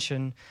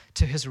attention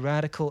to his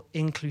radical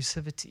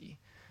inclusivity.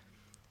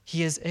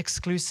 He is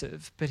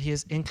exclusive, but he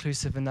is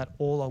inclusive in that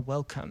all are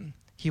welcome.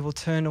 He will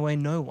turn away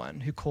no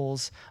one who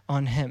calls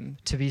on him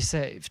to be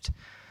saved.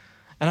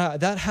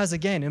 And that has,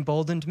 again,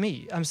 emboldened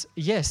me.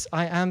 Yes,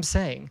 I am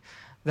saying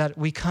that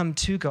we come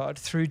to God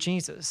through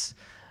Jesus,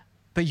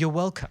 but you're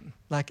welcome.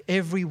 Like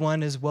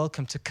everyone is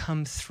welcome to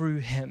come through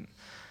him.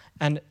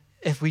 And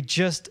if we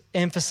just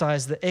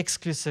emphasize the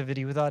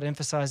exclusivity without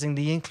emphasizing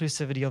the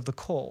inclusivity of the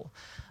call,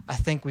 I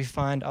think we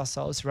find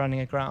ourselves running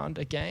aground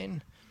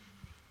again.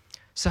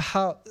 So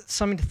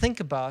something to think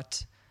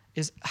about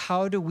is,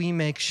 how do we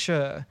make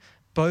sure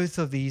both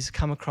of these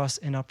come across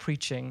in our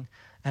preaching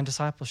and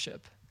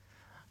discipleship?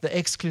 The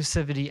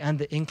exclusivity and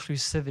the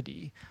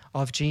inclusivity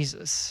of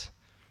Jesus.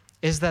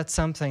 Is that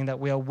something that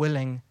we are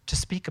willing to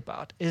speak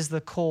about? Is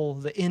the call,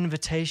 the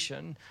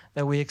invitation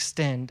that we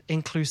extend,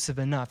 inclusive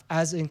enough,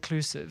 as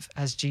inclusive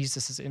as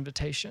Jesus'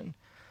 invitation?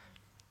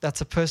 That's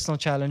a personal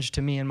challenge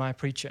to me in my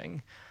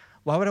preaching.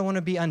 Why would I want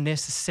to be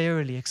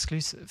unnecessarily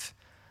exclusive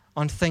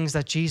on things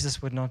that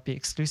Jesus would not be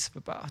exclusive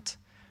about?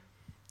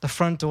 The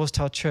front doors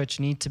to our church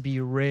need to be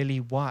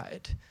really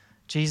wide.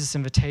 Jesus'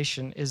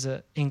 invitation is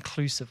an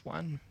inclusive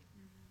one.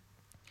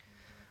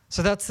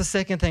 So that's the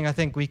second thing I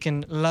think we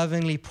can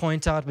lovingly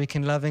point out, we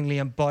can lovingly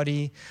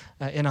embody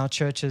in our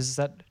churches,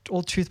 that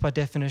all truth by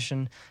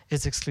definition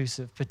is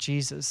exclusive, but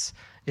Jesus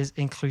is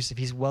inclusive.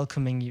 He's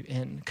welcoming you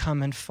in.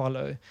 Come and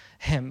follow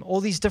him.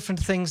 All these different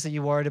things that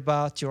you're worried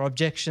about, your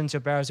objections, your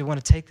barriers, we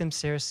want to take them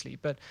seriously.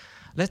 But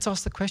let's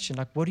ask the question,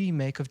 like, what do you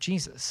make of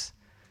Jesus?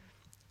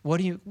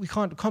 We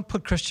can't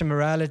put Christian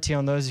morality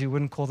on those who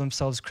wouldn't call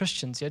themselves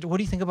Christians yet. What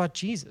do you think about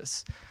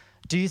Jesus?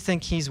 Do you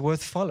think he's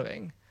worth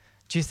following?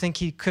 Do you think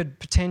he could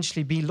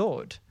potentially be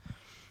Lord?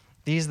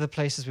 These are the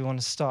places we want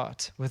to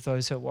start with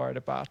those who are worried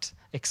about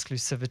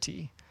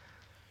exclusivity.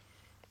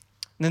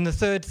 And then the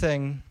third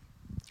thing,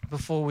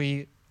 before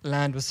we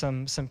land with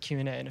some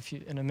Q&A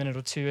in a minute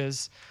or two,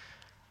 is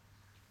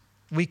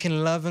we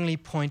can lovingly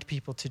point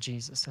people to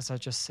Jesus, as I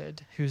just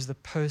said, who's the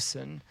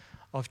person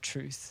of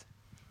truth.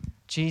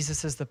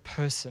 Jesus is the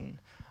person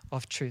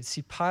of truth.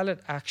 See, Pilate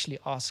actually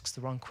asks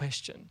the wrong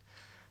question.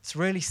 It's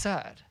really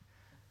sad.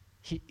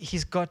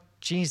 He's got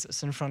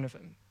Jesus in front of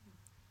him,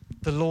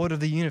 the Lord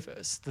of the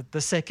universe, the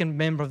second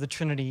member of the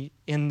Trinity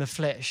in the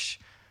flesh.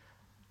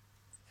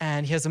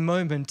 And he has a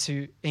moment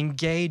to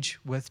engage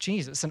with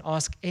Jesus and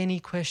ask any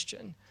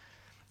question.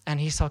 And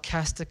he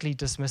sarcastically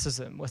dismisses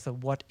him with a,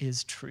 "What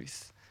is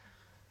truth?"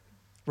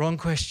 Wrong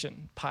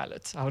question,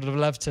 Pilate. I would have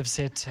loved to have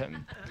said to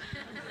him.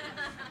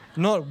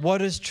 Not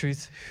what is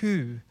truth,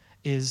 who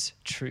is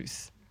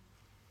truth?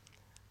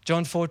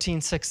 John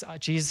 14:6,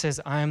 Jesus says,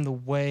 "I am the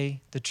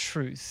way, the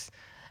truth,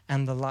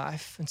 and the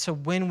life." And so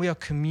when we are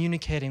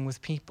communicating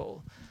with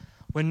people,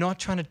 we're not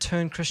trying to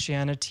turn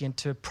Christianity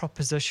into a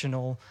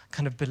propositional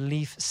kind of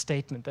belief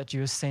statement that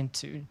you are sent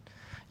to.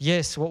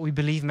 Yes, what we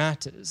believe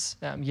matters.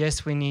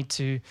 Yes, we need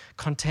to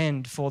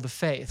contend for the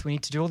faith. We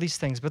need to do all these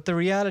things. But the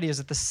reality is,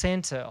 at the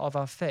center of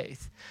our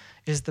faith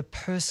is the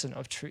person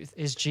of truth,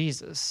 is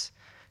Jesus,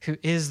 who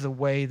is the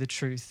way, the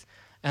truth,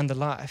 and the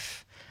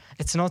life.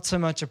 It's not so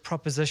much a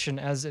proposition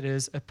as it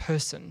is a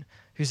person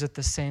who's at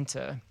the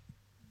center.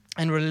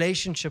 And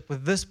relationship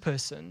with this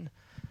person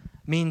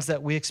means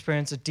that we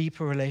experience a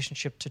deeper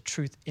relationship to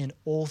truth in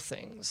all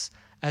things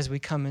as we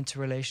come into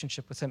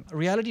relationship with him.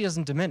 Reality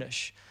doesn't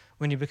diminish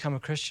when you become a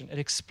Christian. It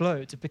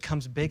explodes. It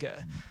becomes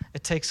bigger.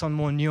 It takes on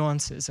more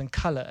nuances and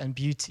color and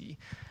beauty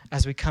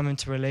as we come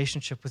into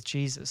relationship with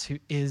Jesus, who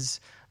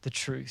is the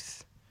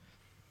truth.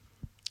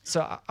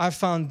 So I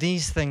found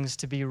these things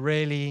to be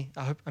really,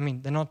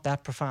 they're not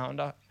that profound.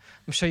 I'm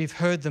sure you've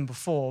heard them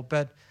before,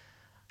 but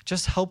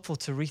just helpful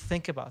to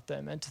rethink about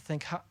them and to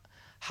think,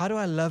 how do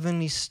I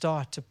lovingly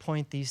start to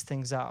point these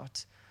things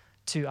out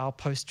to our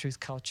post-truth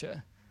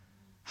culture?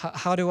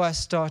 How do I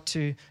start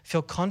to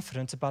feel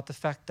confident about the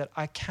fact that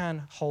I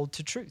can hold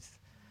to truth,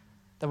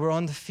 that we're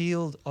on the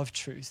field of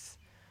truth,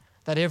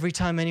 that every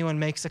time anyone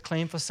makes a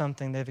claim for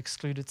something, they've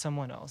excluded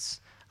someone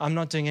else. I'm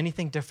not doing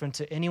anything different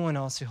to anyone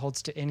else who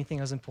holds to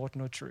anything as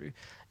important or true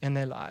in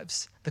their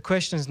lives. The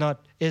question is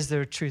not, is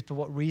there a truth, but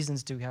what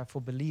reasons do we have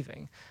for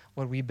believing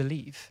what we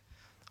believe?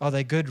 Are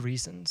they good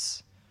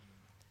reasons?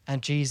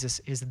 And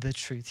Jesus is the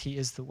truth. He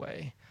is the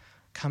way.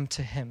 Come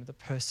to him, the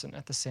person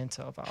at the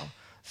center of our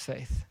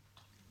faith.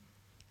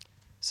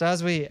 So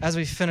as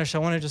we finish, I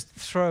want to just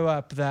throw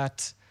up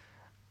that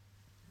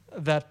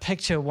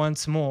picture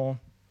once more,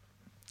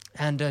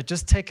 and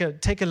just take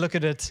a look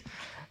at it.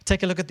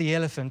 Take a look at the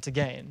elephant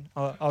again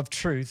of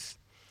truth.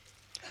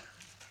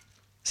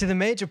 See, the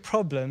major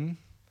problem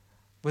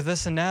with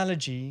this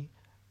analogy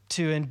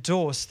to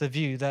endorse the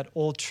view that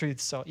all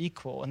truths are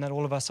equal and that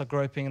all of us are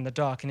groping in the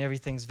dark and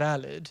everything's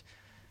valid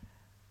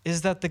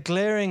is that the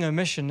glaring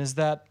omission is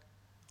that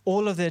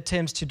all of the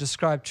attempts to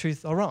describe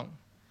truth are wrong.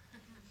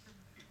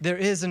 There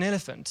is an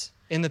elephant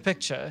in the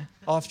picture,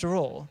 after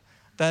all.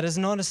 That is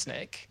not a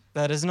snake.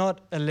 That is not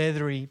a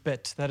leathery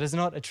bit. That is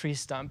not a tree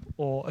stump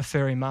or a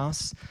furry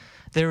mouse.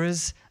 There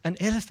is an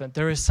elephant.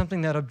 There is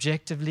something that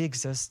objectively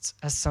exists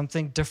as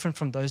something different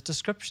from those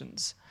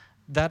descriptions.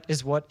 That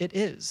is what it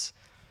is.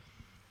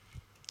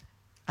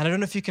 And I don't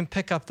know if you can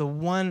pick up the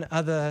one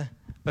other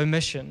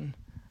omission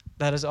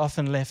that is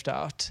often left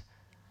out.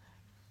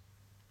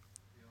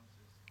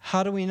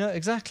 How do we know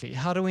exactly?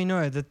 How do we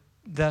know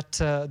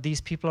that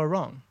these people are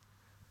wrong?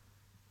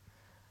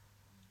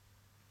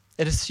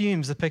 It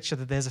assumes the picture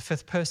that there's a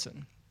fifth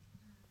person.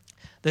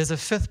 There's a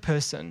fifth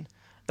person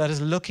that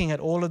is looking at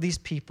all of these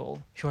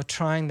people who are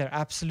trying their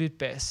absolute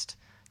best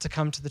to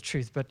come to the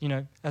truth. But,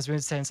 as we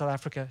would say in South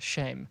Africa,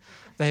 shame.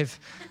 They've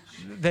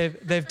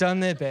done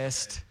their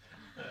best.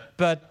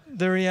 But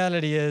the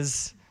reality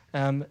is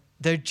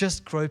they're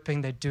just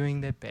groping, they're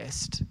doing their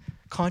best.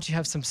 Can't you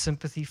have some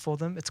sympathy for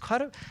them? It's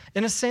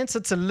in a sense,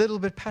 it's a little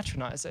bit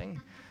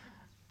patronizing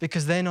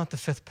because they're not the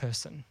fifth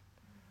person.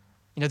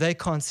 They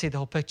can't see the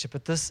whole picture,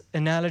 but this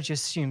analogy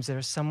assumes there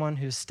is someone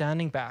who's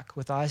standing back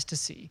with eyes to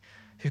see,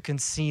 who can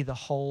see the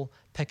whole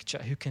picture,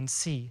 who can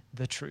see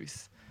the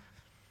truth.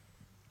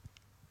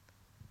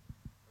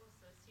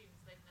 Also assumes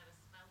they've never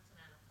smelt an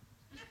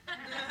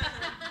elephant.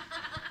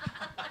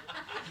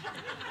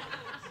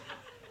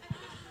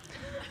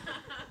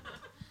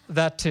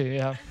 That too,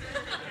 yeah.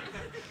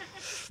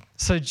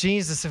 So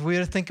Jesus, if we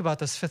were to think about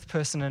this fifth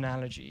person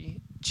analogy,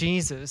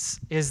 Jesus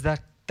is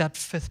that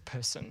fifth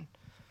person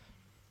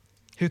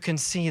who can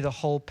see the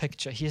whole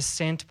picture. He is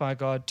sent by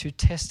God to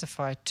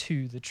testify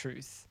to the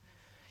truth.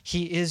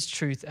 He is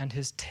truth, and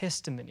his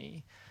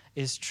testimony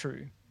is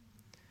true.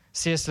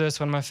 C.S. Lewis,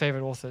 one of my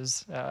favorite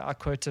authors, I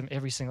quote him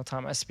every single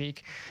time I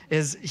speak,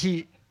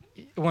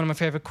 one of my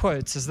favorite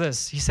quotes is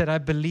this. He said, "I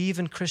believe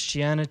in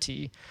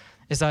Christianity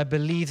as I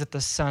believe that the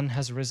sun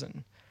has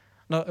risen,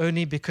 not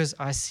only because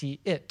I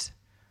see it,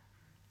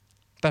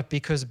 but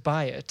because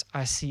by it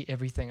I see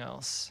everything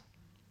else."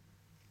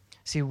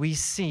 See, we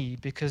see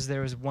because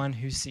there is one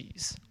who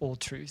sees all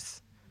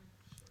truth.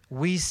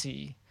 We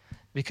see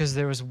because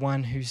there is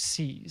one who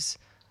sees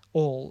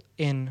all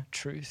in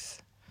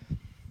truth.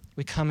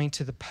 We're coming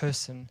to the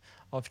person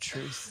of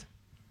truth.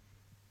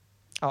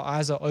 Our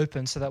eyes are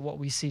open so that what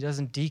we see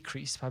doesn't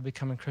decrease by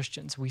becoming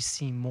Christians. We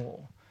see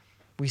more.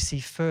 We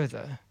see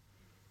further.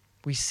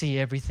 We see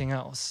everything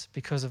else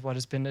because of what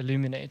has been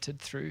illuminated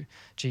through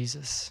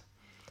Jesus.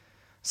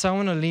 So I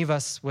want to leave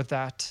us with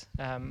that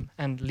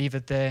and leave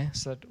it there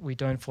so that we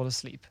don't fall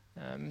asleep.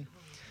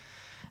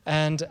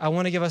 And I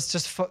want to give us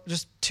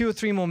just 2 or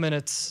 3 more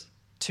minutes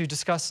to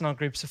discuss in our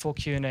groups before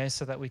Q&A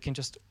so that we can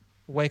just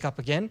wake up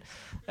again.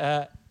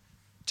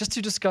 Just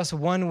to discuss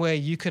one way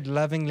you could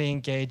lovingly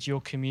engage your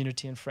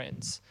community and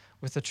friends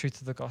with the truth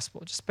of the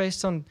gospel. Just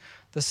based on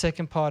the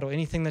second part or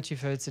anything that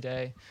you've heard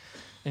today,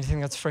 anything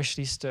that's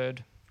freshly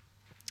stirred.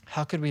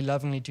 How could we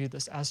lovingly do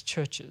this as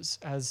churches,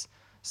 as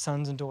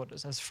sons and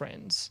daughters, as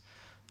friends?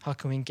 How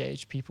can we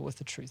engage people with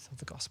the truth of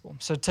the gospel?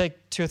 So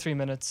take 2 or 3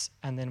 minutes,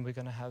 and then we're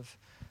going to have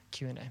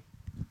Q&A.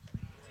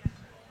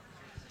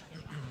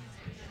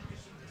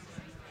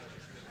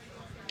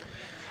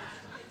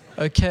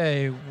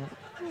 Okay,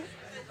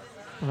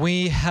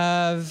 we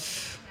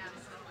have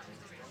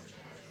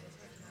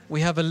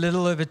a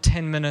little over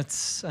 10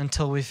 minutes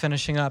until we're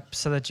finishing up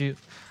so that you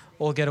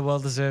all get a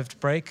well-deserved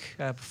break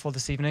before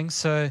this evening.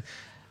 So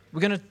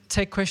we're going to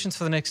take questions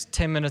for the next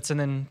 10 minutes, and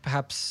then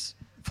perhaps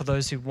for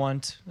those who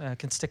want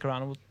can stick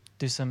around. We'll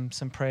do some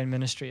prayer and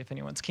ministry if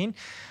anyone's keen.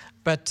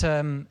 But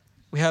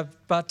we have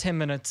about 10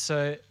 minutes,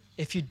 so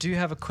if you do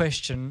have a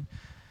question,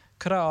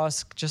 could I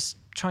ask, just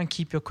try and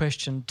keep your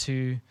question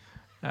to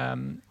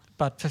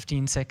about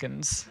 15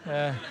 seconds,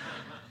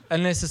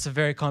 unless it's a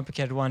very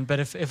complicated one. But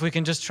if we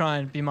can just try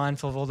and be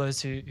mindful of all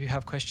those who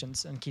have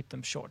questions and keep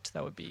them short,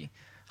 that would be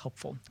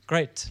helpful.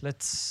 Great,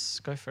 let's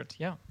go for it.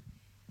 Yeah.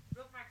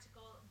 Real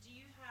practical, do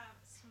you have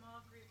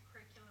small group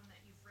curriculum that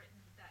you've written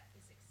that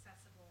is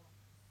accessible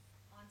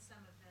on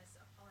some of this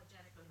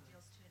apologetic that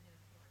deals to a new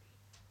authority?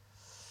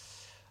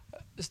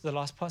 Is the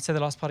last part? Say the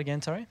last part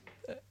again, sorry.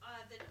 That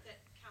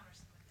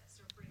counters some of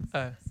this or brings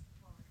Oh. this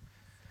forward.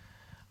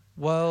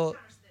 Well,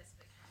 Counters this,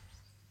 but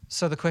counters.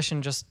 so the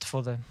question just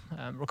for the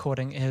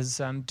recording is,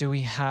 do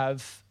we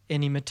have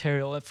any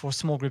material for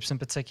small groups in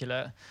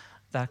particular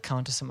that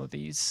counter some of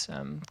these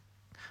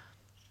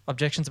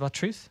objections about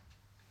truth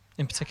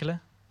in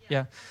particular?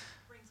 Yeah.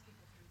 Brings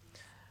people through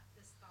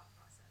this thought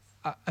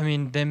process. I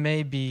mean, there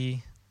may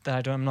be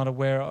that I'm not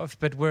aware of,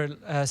 but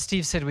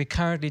Steve said we're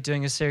currently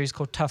doing a series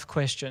called Tough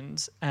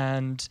Questions,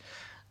 and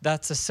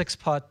that's a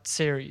 6-part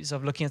series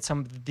of looking at some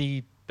of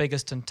the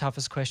biggest and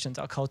toughest questions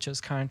our culture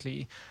is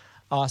currently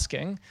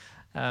asking.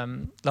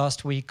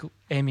 Last week,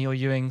 Amy or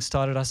Ewing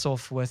started us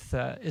off with,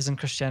 isn't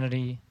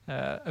Christianity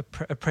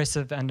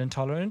oppressive and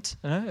intolerant?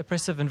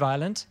 Oppressive and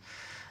violent?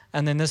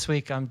 And then this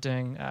week I'm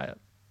doing,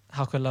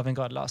 how could loving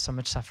God allow so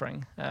much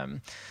suffering?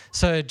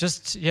 So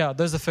those are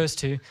the first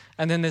 2.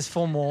 And then there's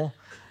 4 more.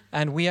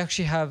 And we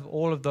actually have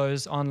all of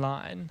those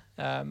online.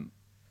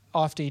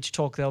 After each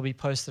talk, they'll be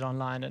posted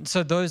online. And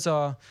so those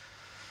are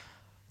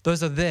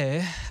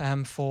there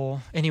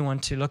for anyone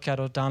to look at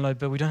or download,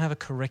 but we don't have a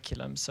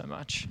curriculum so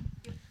much.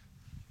 I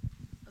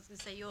was going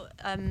to say,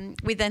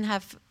 we then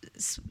have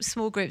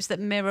small groups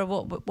that mirror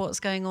what's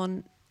going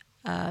on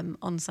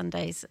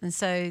Sundays, and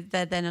so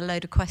they're then a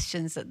load of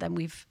questions that then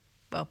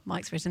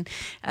Mike's written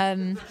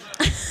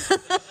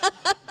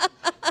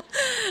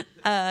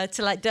to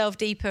like delve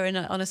deeper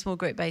on a small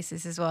group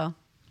basis as well.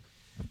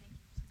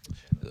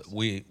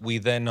 We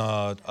then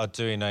are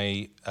doing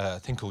a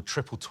thing called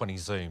Triple 20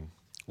 Zoom,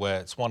 where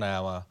it's 1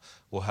 hour.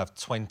 We'll have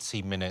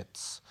 20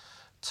 minutes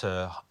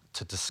to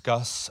to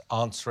discuss,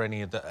 answer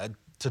any of the,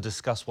 to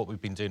discuss what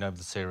we've been doing over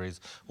the series.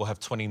 We'll have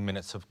 20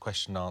 minutes of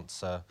question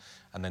answer,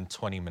 and then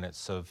 20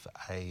 minutes of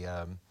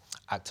a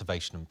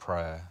activation and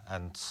prayer.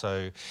 And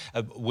so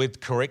with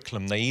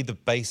curriculum, they either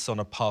base on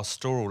a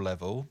pastoral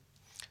level,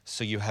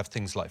 so you have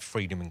things like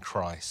Freedom in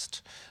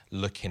Christ,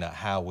 looking at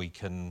how we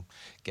can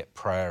get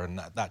prayer and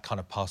that kind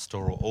of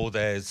pastoral, or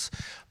there's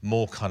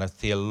more kind of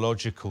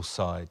theological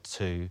side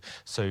to,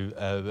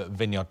 so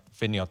vineyard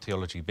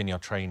theology,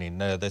 vineyard training,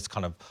 there's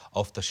kind of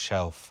off the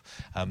shelf.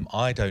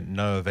 I don't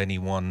know of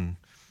anyone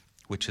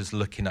which is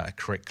looking at a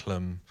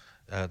curriculum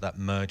that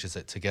merges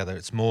it together.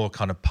 It's more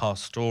kind of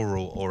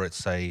pastoral, or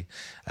it's a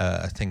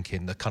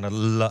thinking, the kind of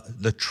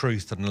the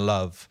truth and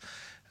love,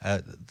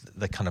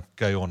 they kind of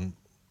go on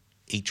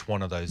each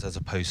one of those, as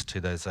opposed to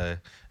there's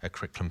a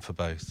curriculum for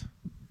both.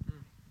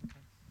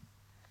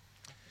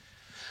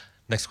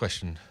 Next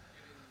question.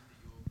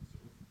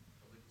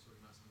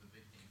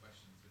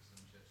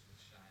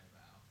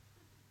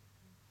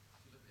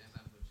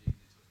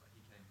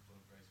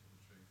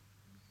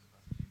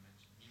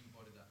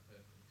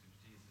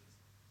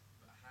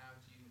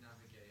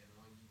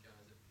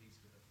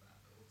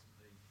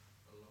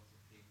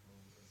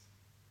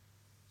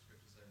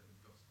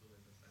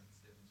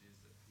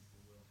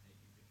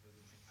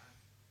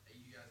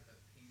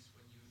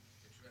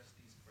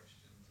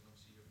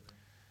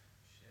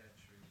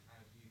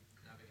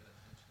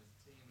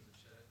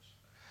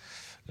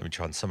 Let me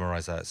try and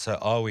summarise that. So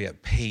are we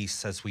at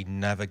peace as we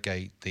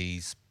navigate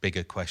these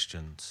bigger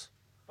questions?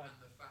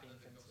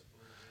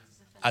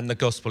 And the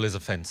gospel is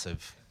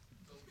offensive.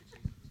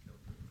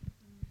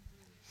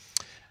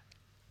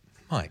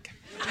 Mike?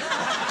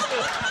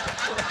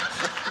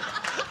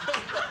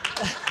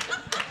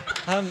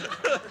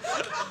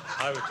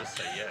 I would just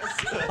say yes.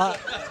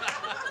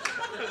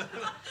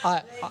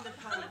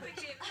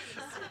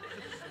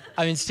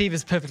 I mean, Steve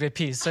is perfectly at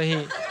peace,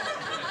 so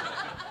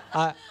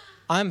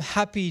I'm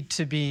happy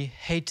to be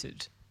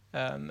hated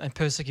and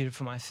persecuted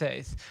for my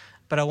faith,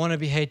 but I want to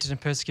be hated and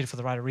persecuted for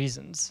the right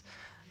reasons.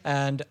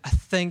 And I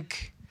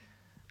think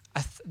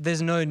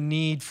there's no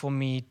need for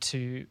me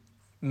to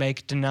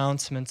make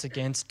denouncements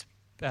against,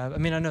 I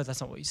mean, I know that's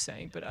not what you're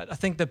saying, but I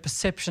think the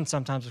perception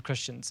sometimes of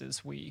Christians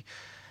is we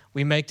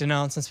make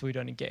denouncements, but we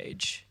don't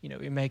engage. You know,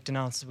 we make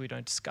denouncements, we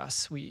don't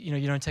discuss.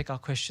 You don't take our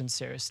questions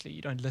seriously,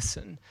 you don't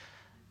listen.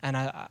 And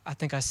I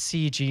think I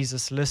see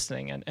Jesus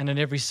listening, and in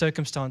every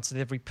circumstance, with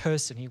every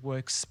person, he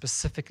works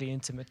specifically,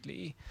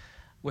 intimately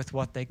with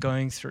what they're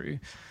going through.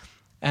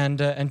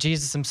 And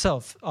Jesus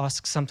himself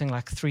asks something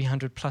like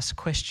 300 plus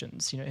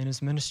questions, in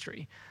his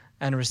ministry,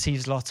 and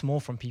receives lots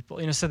more from people.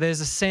 So there's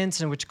a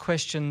sense in which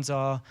questions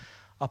are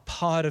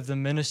part of the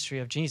ministry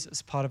of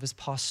Jesus, part of his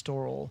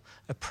pastoral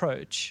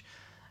approach.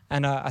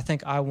 And I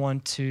think I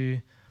want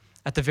to,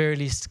 at the very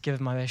least, give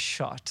my best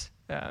shot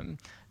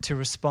to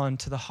respond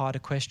to the harder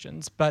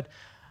questions. But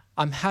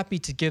I'm happy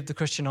to give the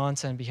Christian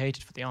answer and be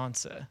hated for the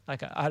answer.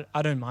 Like,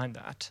 I don't mind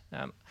that.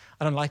 I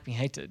don't like being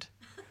hated.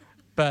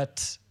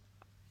 But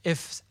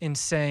if in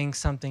saying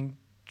something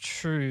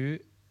true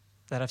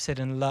that I've said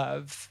in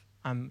love,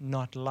 I'm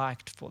not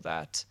liked for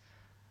that,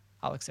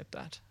 I'll accept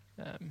that.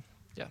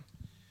 Yeah.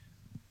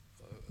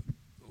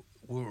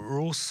 We're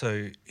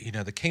also,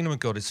 the kingdom of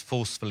God is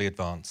forcefully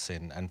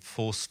advancing, and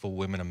forceful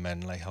women and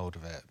men lay hold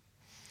of it.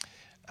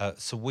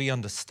 So we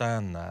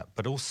understand that,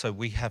 but also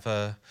we have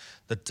the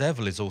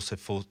devil is also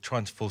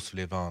trying to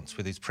forcefully advance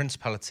with his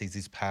principalities,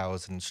 his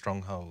powers and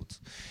strongholds.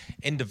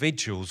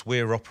 Individuals,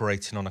 we're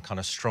operating on a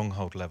kind of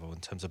stronghold level in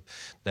terms of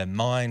their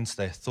minds,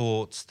 their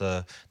thoughts,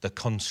 the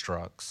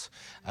constructs.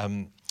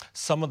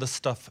 Some of the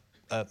stuff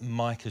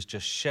Mike has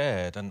just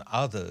shared, and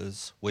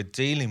others, we're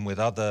dealing with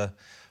other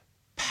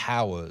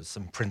powers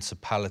and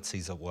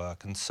principalities at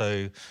work. And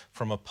so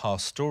from a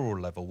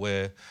pastoral level,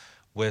 we're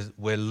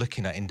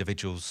looking at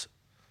individuals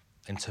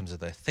in terms of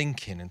their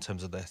thinking, in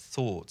terms of their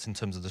thoughts, in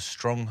terms of the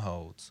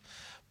strongholds.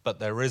 But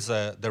there is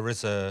a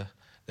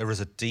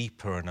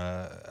deeper and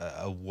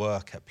a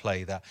work at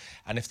play that,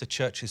 and if the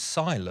church is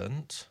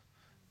silent,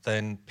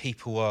 then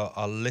people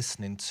are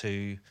listening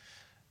to,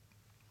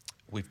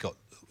 we've got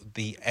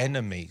the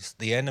enemy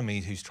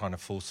who's trying to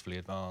forcefully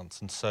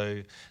advance. And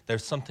so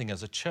there's something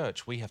as a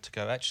church we have to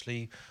go,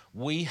 actually,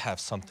 we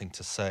have something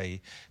to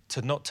say,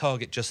 to not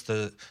target just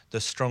the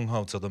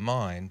strongholds of the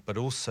mind, but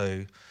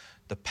also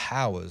the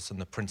powers and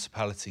the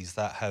principalities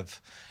that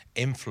have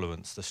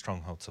influenced the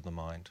strongholds of the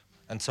mind.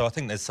 And so I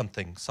think there's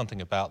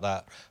something about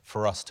that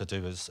for us to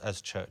do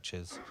as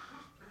churches.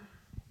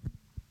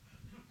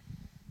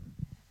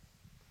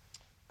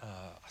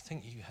 I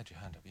think you had your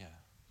hand up, yeah.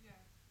 Yeah,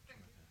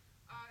 thank you.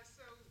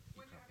 So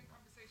when you're having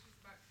conversations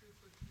about truth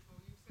with people,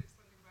 you said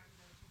something about,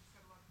 Jesus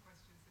had a lot of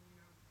questions, and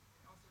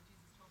also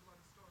Jesus told a lot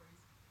of stories.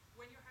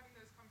 When you're having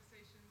those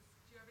conversations,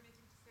 do you have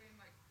anything to say in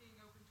like being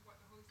open to what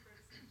the Holy Spirit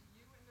is saying to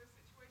you in those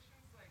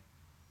situations? Like,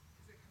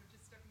 is it kind of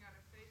just stepping out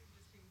of faith and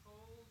just being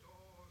bold,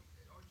 or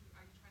are you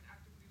trying to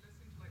actively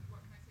listen to like what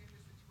can I say in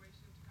this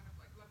situation to kind of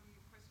like lovingly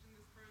question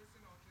this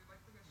person, or to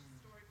like bring a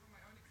story from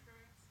my own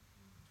experience?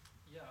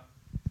 Yeah.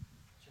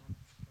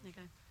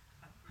 Okay.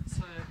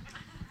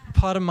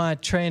 part of my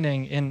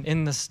training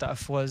in this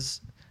stuff was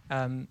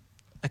a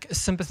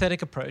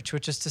sympathetic approach,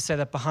 which is to say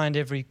that behind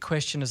every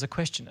question is a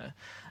questioner.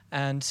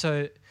 And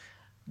so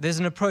there's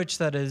an approach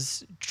that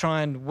is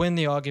try and win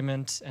the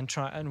argument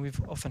and we've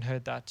often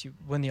heard that you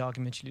win the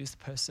argument, you lose the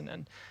person.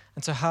 And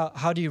so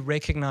how do you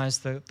recognize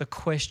the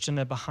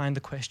questioner behind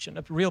the question?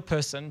 A real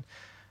person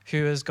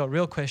who has got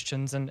real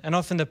questions, and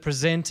often the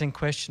presenting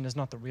question is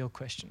not the real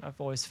question, I've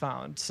always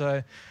found.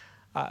 So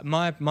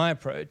my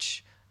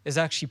approach is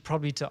actually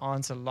probably to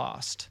answer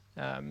last.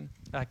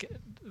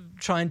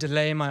 Try and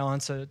delay my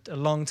answer a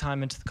long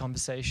time into the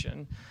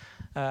conversation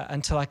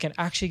until I can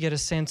actually get a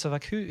sense of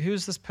like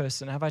who's this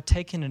person? Have I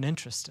taken an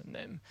interest in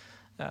them?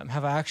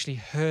 Have I actually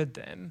heard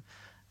them?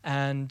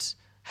 And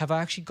have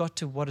I actually got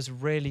to what is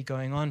really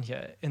going on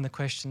here in the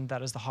question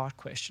that is the heart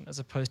question as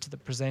opposed to the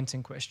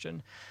presenting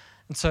question?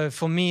 And so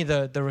for me,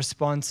 the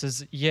response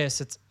is yes,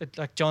 it's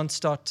like John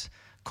Stott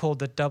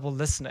called it double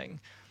listening,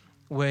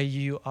 where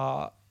you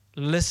are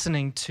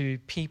listening to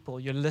people,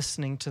 you're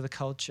listening to the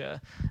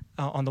culture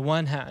on the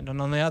one hand, and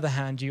on the other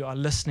hand, you are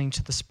listening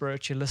to the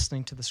Spirit, you're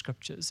listening to the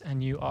Scriptures,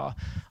 and you are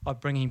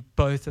bringing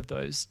both of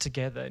those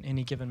together in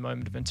any given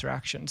moment of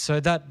interaction. So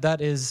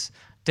that is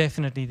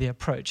definitely the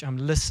approach. I'm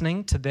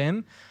listening to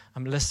them,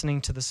 I'm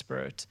listening to the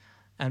Spirit,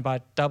 and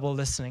by double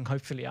listening,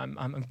 hopefully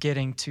I'm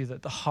getting to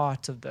the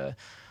heart of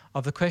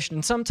the question.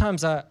 And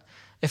sometimes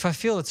if I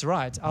feel it's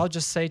right, I'll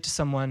just say to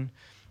someone,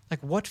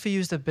 like, what for you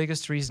is the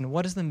biggest reason?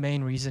 What is the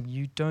main reason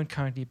you don't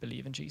currently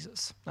believe in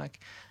Jesus? Like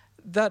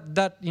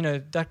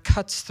that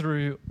cuts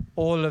through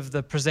all of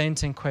the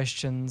presenting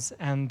questions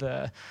and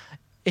the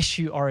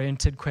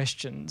issue-oriented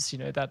questions,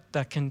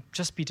 that can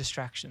just be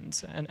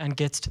distractions and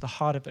gets to the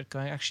heart of it.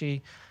 Going,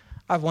 actually,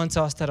 I've once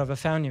asked that of a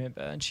family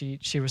member, and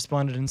she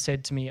responded and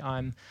said to me,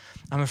 I'm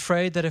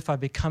afraid that if I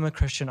become a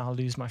Christian, I'll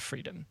lose my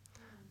freedom.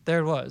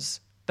 There it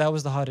was. That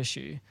was the hard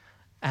issue.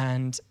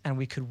 And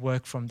we could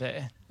work from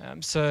there.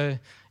 So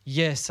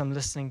yes, I'm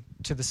listening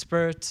to the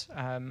Spirit.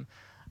 I'm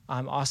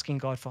asking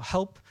God for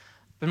help.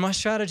 But my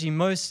strategy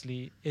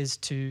mostly is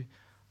to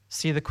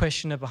see the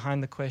questioner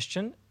behind the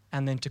question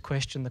and then to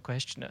question the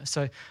questioner.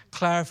 So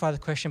clarify the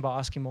question by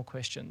asking more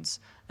questions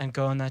and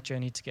go on that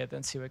journey together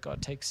and see where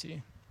God takes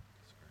you.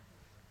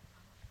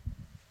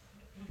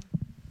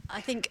 I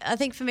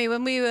think for me,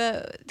 when we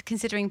were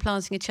considering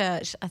planting a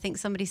church, I think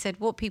somebody said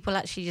what people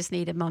actually just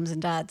need are mums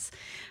and dads.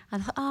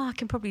 And I thought, I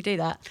can probably do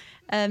that.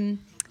 And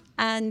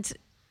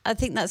I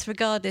think that's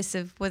regardless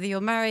of whether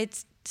you're married,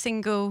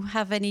 single,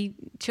 have any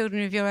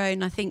children of your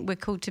own. I think we're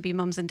called to be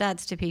mums and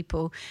dads to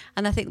people.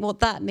 And I think what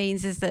that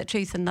means is that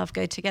truth and love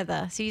go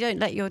together. So you don't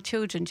let your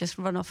children just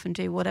run off and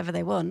do whatever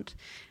they want.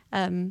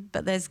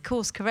 But there's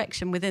course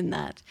correction within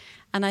that.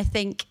 And I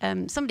think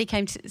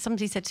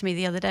somebody said to me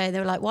the other day, they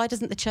were like, why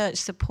doesn't the church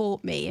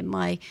support me in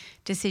my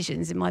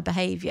decisions, in my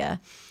behaviour?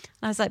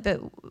 And I was like, but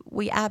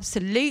we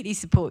absolutely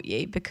support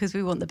you because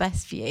we want the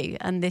best for you.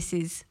 And this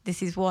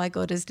is why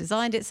God has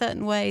designed it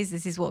certain ways.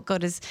 This is what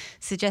God has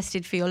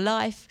suggested for your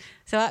life.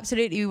 So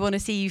absolutely we want to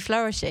see you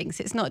flourishing.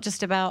 So it's not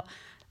just about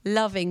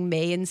loving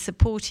me and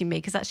supporting me,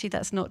 because actually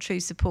that's not true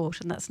support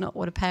and that's not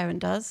what a parent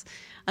does.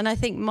 And I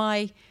think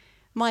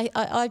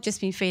I've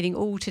just been feeling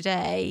all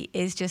today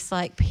is just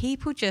like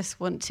people just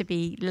want to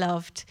be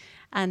loved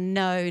and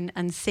known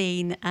and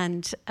seen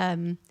and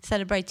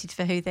celebrated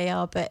for who they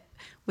are, but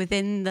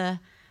within the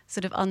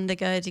sort of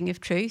undergirding of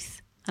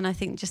truth. And I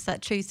think just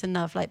that truth and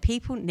love, like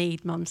people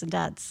need mums and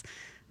dads.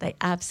 They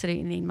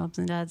absolutely need mums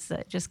and dads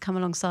that just come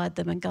alongside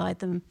them and guide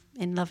them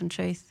in love and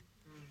truth.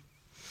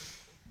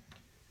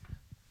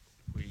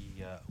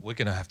 We're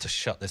going to have to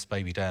shut this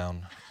baby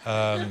down.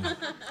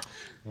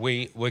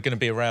 We're going to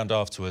be around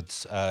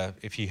afterwards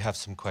if you have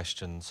some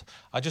questions.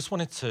 I just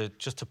wanted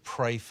to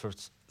pray for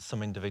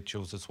some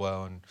individuals as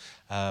well,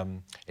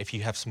 and if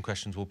you have some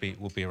questions, we'll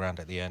be around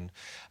at the end.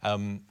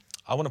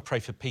 I want to pray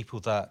for people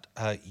that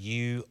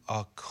you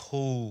are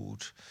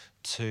called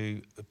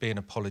to be an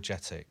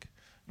apologetic.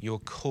 You're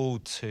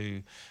called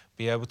to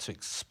be able to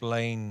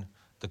explain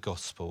the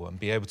gospel and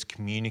be able to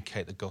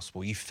communicate the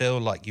gospel. You feel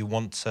like you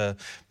want to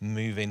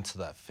move into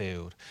that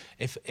field.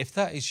 If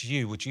that is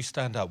you, would you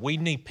stand up? We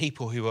need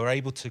people who are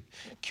able to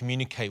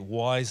communicate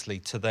wisely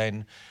to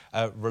then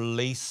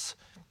release.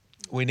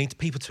 We need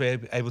people to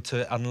be able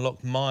to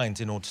unlock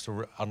minds in order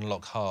to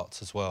unlock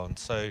hearts as well. And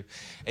so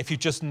if you're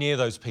just near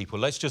those people,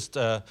 let's just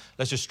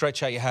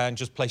stretch out your hand,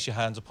 just place your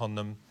hands upon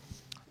them.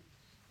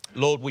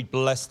 Lord, we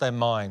bless their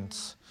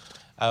minds.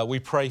 We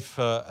pray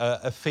for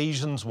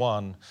Ephesians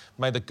 1.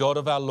 May the God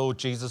of our Lord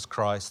Jesus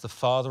Christ, the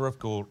Father of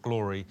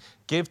glory,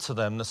 give to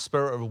them the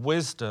spirit of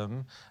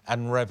wisdom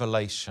and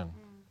revelation.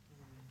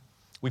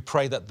 We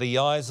pray that the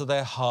eyes of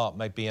their heart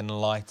may be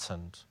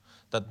enlightened,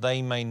 that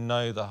they may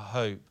know the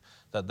hope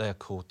that they're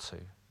called to.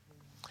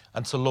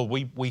 And so, Lord,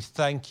 we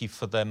thank you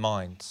for their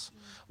minds.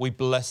 We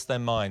bless their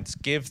minds.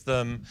 Give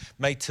them,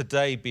 may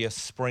today be a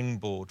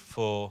springboard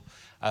for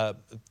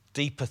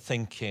deeper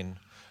thinking,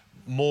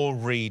 more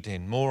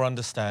reading, more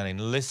understanding,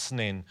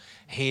 listening,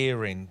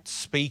 hearing,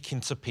 speaking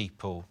to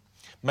people.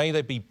 May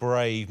they be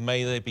brave.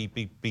 May they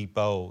be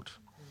bold.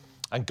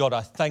 And God,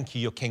 I thank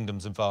you, your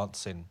kingdom's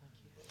advancing.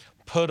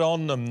 Put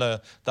on them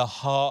the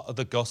heart of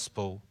the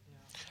gospel,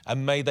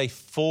 and may they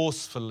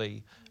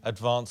forcefully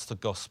advance the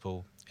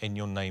gospel in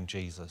your name,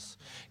 Jesus.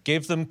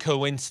 Give them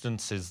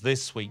coincidences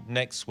this week,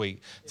 next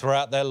week,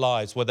 throughout their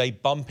lives where they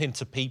bump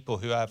into people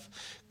who have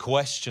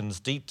questions,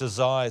 deep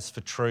desires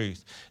for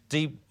truth,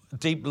 deep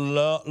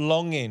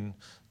longing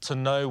to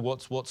know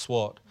what's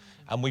what.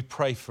 And we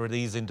pray for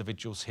these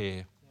individuals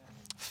here.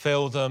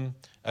 Fill them,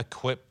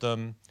 equip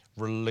them,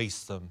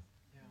 release them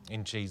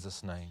in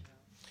Jesus' name.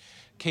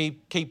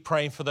 Keep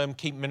praying for them,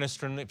 keep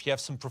ministering. If you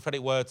have some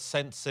prophetic words,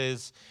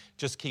 senses,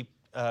 just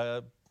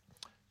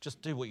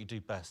do what you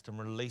do best and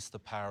release the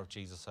power of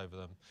Jesus over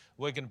them.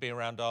 We're going to be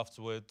around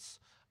afterwards.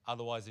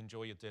 Otherwise,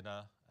 enjoy your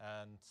dinner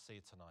and see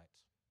you tonight.